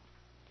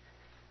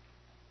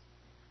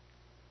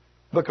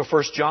 The book of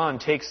 1 John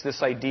takes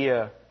this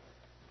idea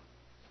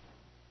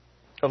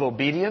of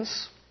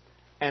obedience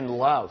and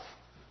love.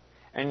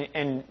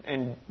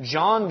 And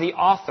John, the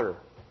author,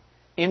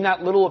 in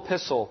that little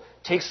epistle,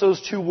 takes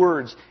those two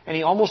words and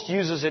he almost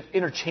uses it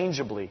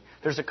interchangeably.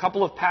 There's a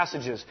couple of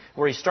passages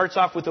where he starts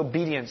off with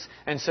obedience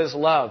and says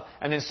love,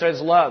 and then says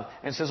love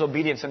and says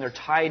obedience, and they're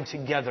tied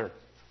together.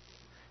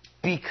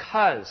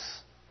 Because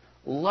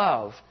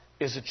love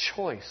is a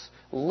choice.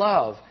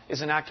 Love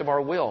is an act of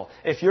our will.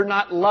 If you're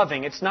not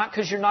loving, it's not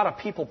because you're not a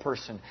people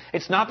person.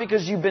 It's not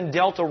because you've been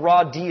dealt a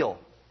raw deal.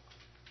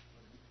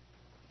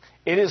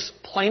 It is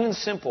plain and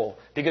simple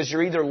because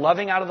you're either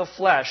loving out of the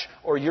flesh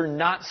or you're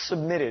not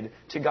submitted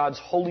to God's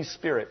Holy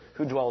Spirit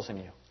who dwells in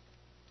you.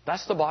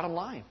 That's the bottom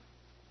line.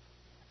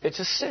 It's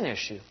a sin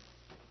issue,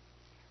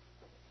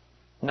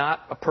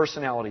 not a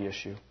personality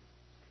issue.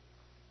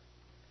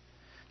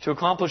 To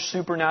accomplish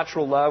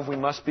supernatural love, we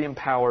must be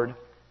empowered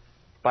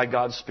by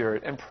God's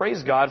Spirit. And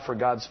praise God for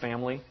God's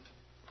family.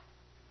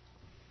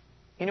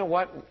 You know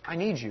what? I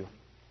need you.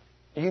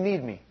 You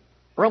need me.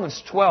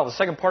 Romans 12, the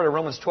second part of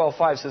Romans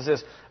 12:5 says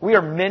this: we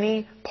are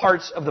many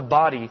parts of the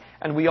body,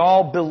 and we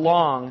all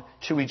belong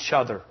to each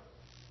other.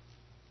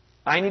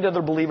 I need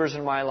other believers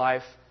in my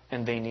life,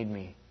 and they need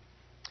me.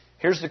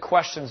 Here's the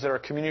questions that our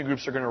community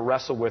groups are going to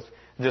wrestle with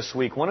this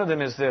week. One of them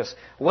is this: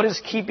 what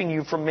is keeping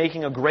you from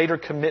making a greater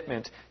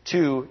commitment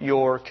to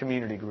your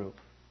community group?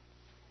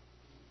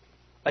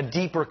 A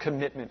deeper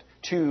commitment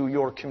to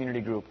your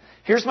community group.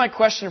 Here's my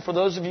question for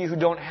those of you who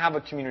don't have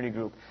a community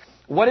group.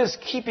 What is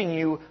keeping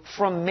you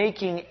from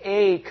making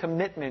a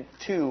commitment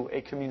to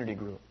a community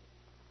group?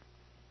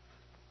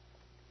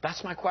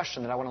 That's my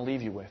question that I want to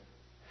leave you with.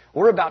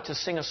 We're about to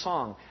sing a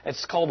song.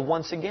 It's called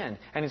Once Again.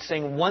 And it's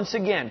saying, once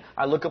again,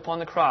 I look upon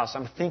the cross.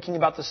 I'm thinking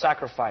about the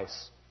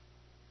sacrifice.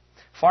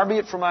 Far be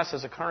it from us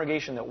as a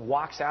congregation that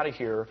walks out of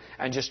here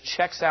and just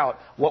checks out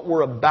what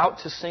we're about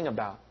to sing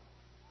about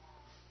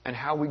and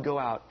how we go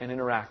out and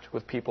interact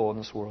with people in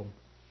this world.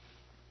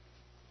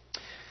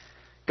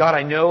 God,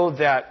 I know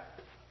that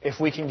if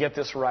we can get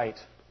this right,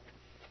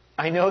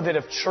 I know that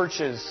if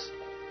churches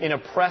in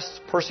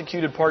oppressed,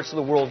 persecuted parts of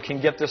the world can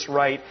get this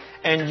right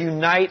and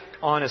unite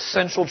on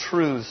essential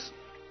truths,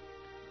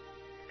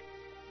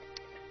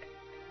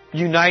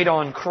 unite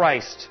on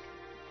Christ,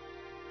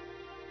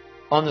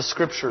 on the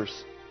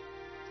Scriptures,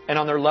 and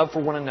on their love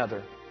for one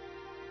another,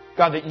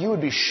 God, that you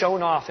would be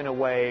shown off in a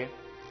way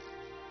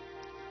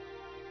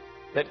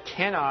that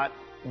cannot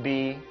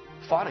be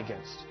fought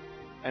against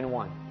and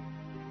won.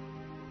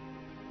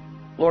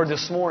 Lord,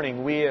 this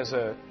morning, we as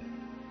a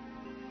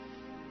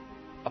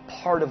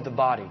part of the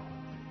body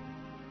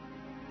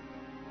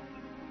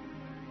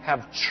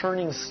have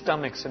churning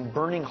stomachs and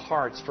burning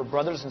hearts for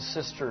brothers and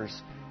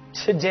sisters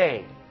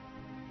today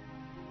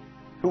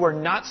who are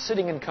not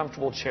sitting in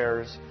comfortable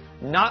chairs,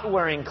 not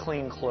wearing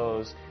clean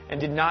clothes,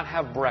 and did not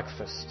have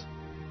breakfast.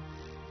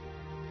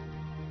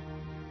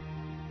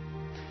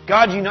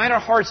 God, unite our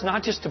hearts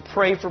not just to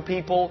pray for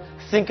people,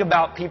 think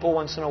about people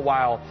once in a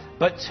while,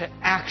 but to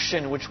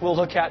action, which we'll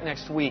look at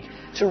next week,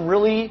 to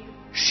really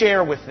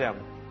share with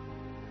them.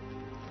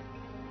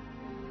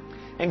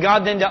 And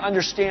God, then to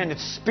understand that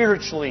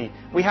spiritually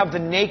we have the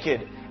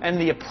naked and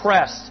the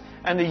oppressed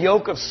and the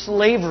yoke of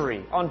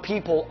slavery on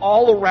people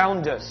all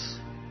around us,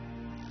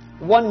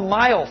 1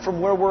 mile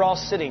from where we're all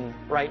sitting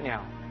right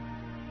now.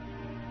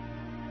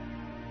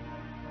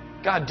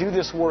 God, do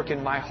this work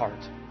in my heart.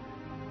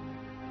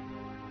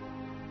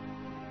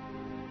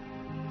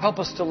 Help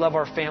us to love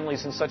our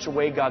families in such a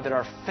way, God, that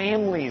our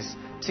families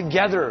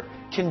together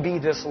can be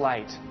this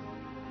light.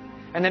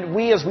 And that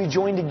we, as we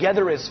join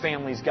together as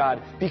families,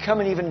 God, become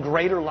an even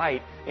greater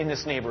light in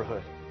this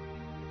neighborhood.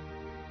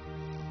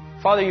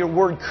 Father, your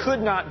word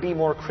could not be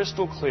more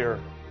crystal clear.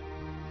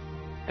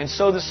 And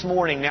so this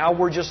morning, now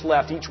we're just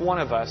left, each one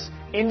of us,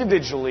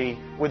 individually,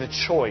 with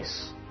a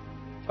choice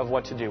of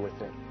what to do with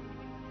it.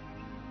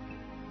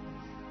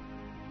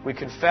 We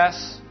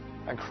confess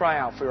and cry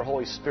out for your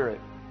Holy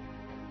Spirit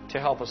to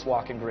help us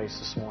walk in grace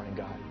this morning,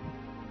 God.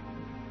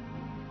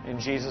 In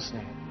Jesus'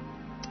 name,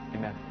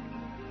 amen.